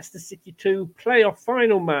 1, Leicester City 2 playoff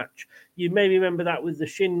final match. You may remember that with the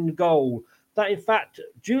Shin goal. That, in fact,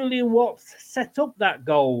 Julian Watts set up that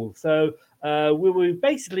goal. So we were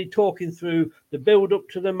basically talking through the build-up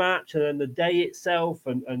to the match and then the day itself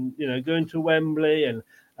and you know, going to Wembley and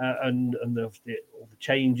all the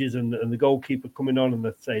changes and the goalkeeper coming on and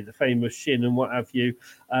the famous Shin and what have you.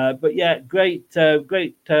 But yeah, great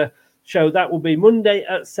show. That will be Monday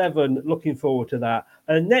at 7. Looking forward to that.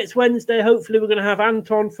 And next Wednesday, hopefully, we're going to have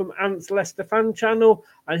Anton from Ant's Leicester fan channel,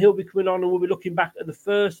 and he'll be coming on and we'll be looking back at the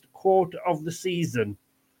first quarter of the season.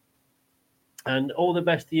 And all the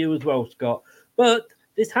best to you as well, Scott. But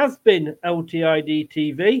this has been LTID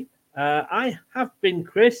TV. I have been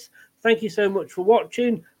Chris. Thank you so much for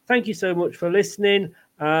watching. Thank you so much for listening.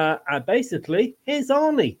 Basically, here's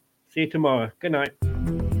Arnie. See you tomorrow. Good night.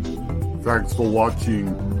 Thanks for watching.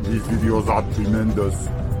 These videos are tremendous.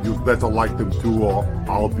 You better like them too, or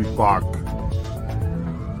I'll be back.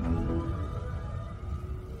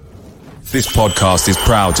 This podcast is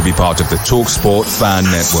proud to be part of the TalkSport Fan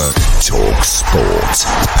Network. TalkSport.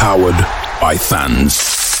 Powered by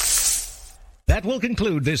fans. That will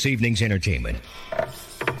conclude this evening's entertainment.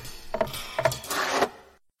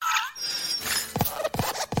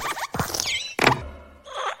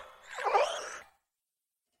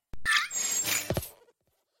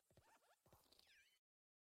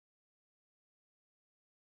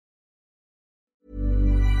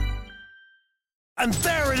 And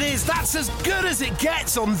there it is, that's as good as it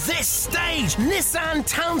gets on this stage. Nissan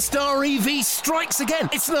Townstar EV strikes again.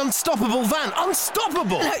 It's an unstoppable van,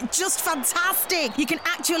 unstoppable. Look, just fantastic. You can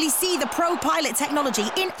actually see the Pro Pilot technology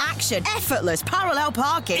in action. Effortless parallel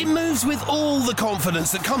parking. It moves with all the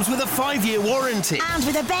confidence that comes with a 5-year warranty. And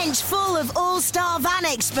with a bench full of all-star van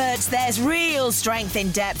experts, there's real strength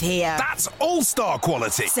in depth here. That's all-star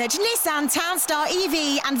quality. Search Nissan Townstar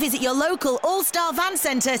EV and visit your local all-star van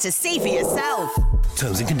centre to see for yourself.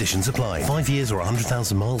 Terms and conditions apply. 5 years or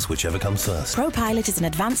 100,000 miles, whichever comes first. ProPilot is an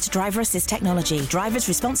advanced driver assist technology. Driver's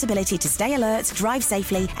responsibility to stay alert, drive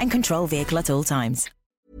safely, and control vehicle at all times.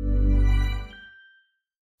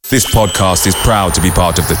 This podcast is proud to be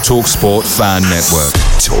part of the TalkSport Fan Network.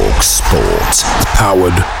 TalkSport.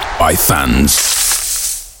 Powered by fans.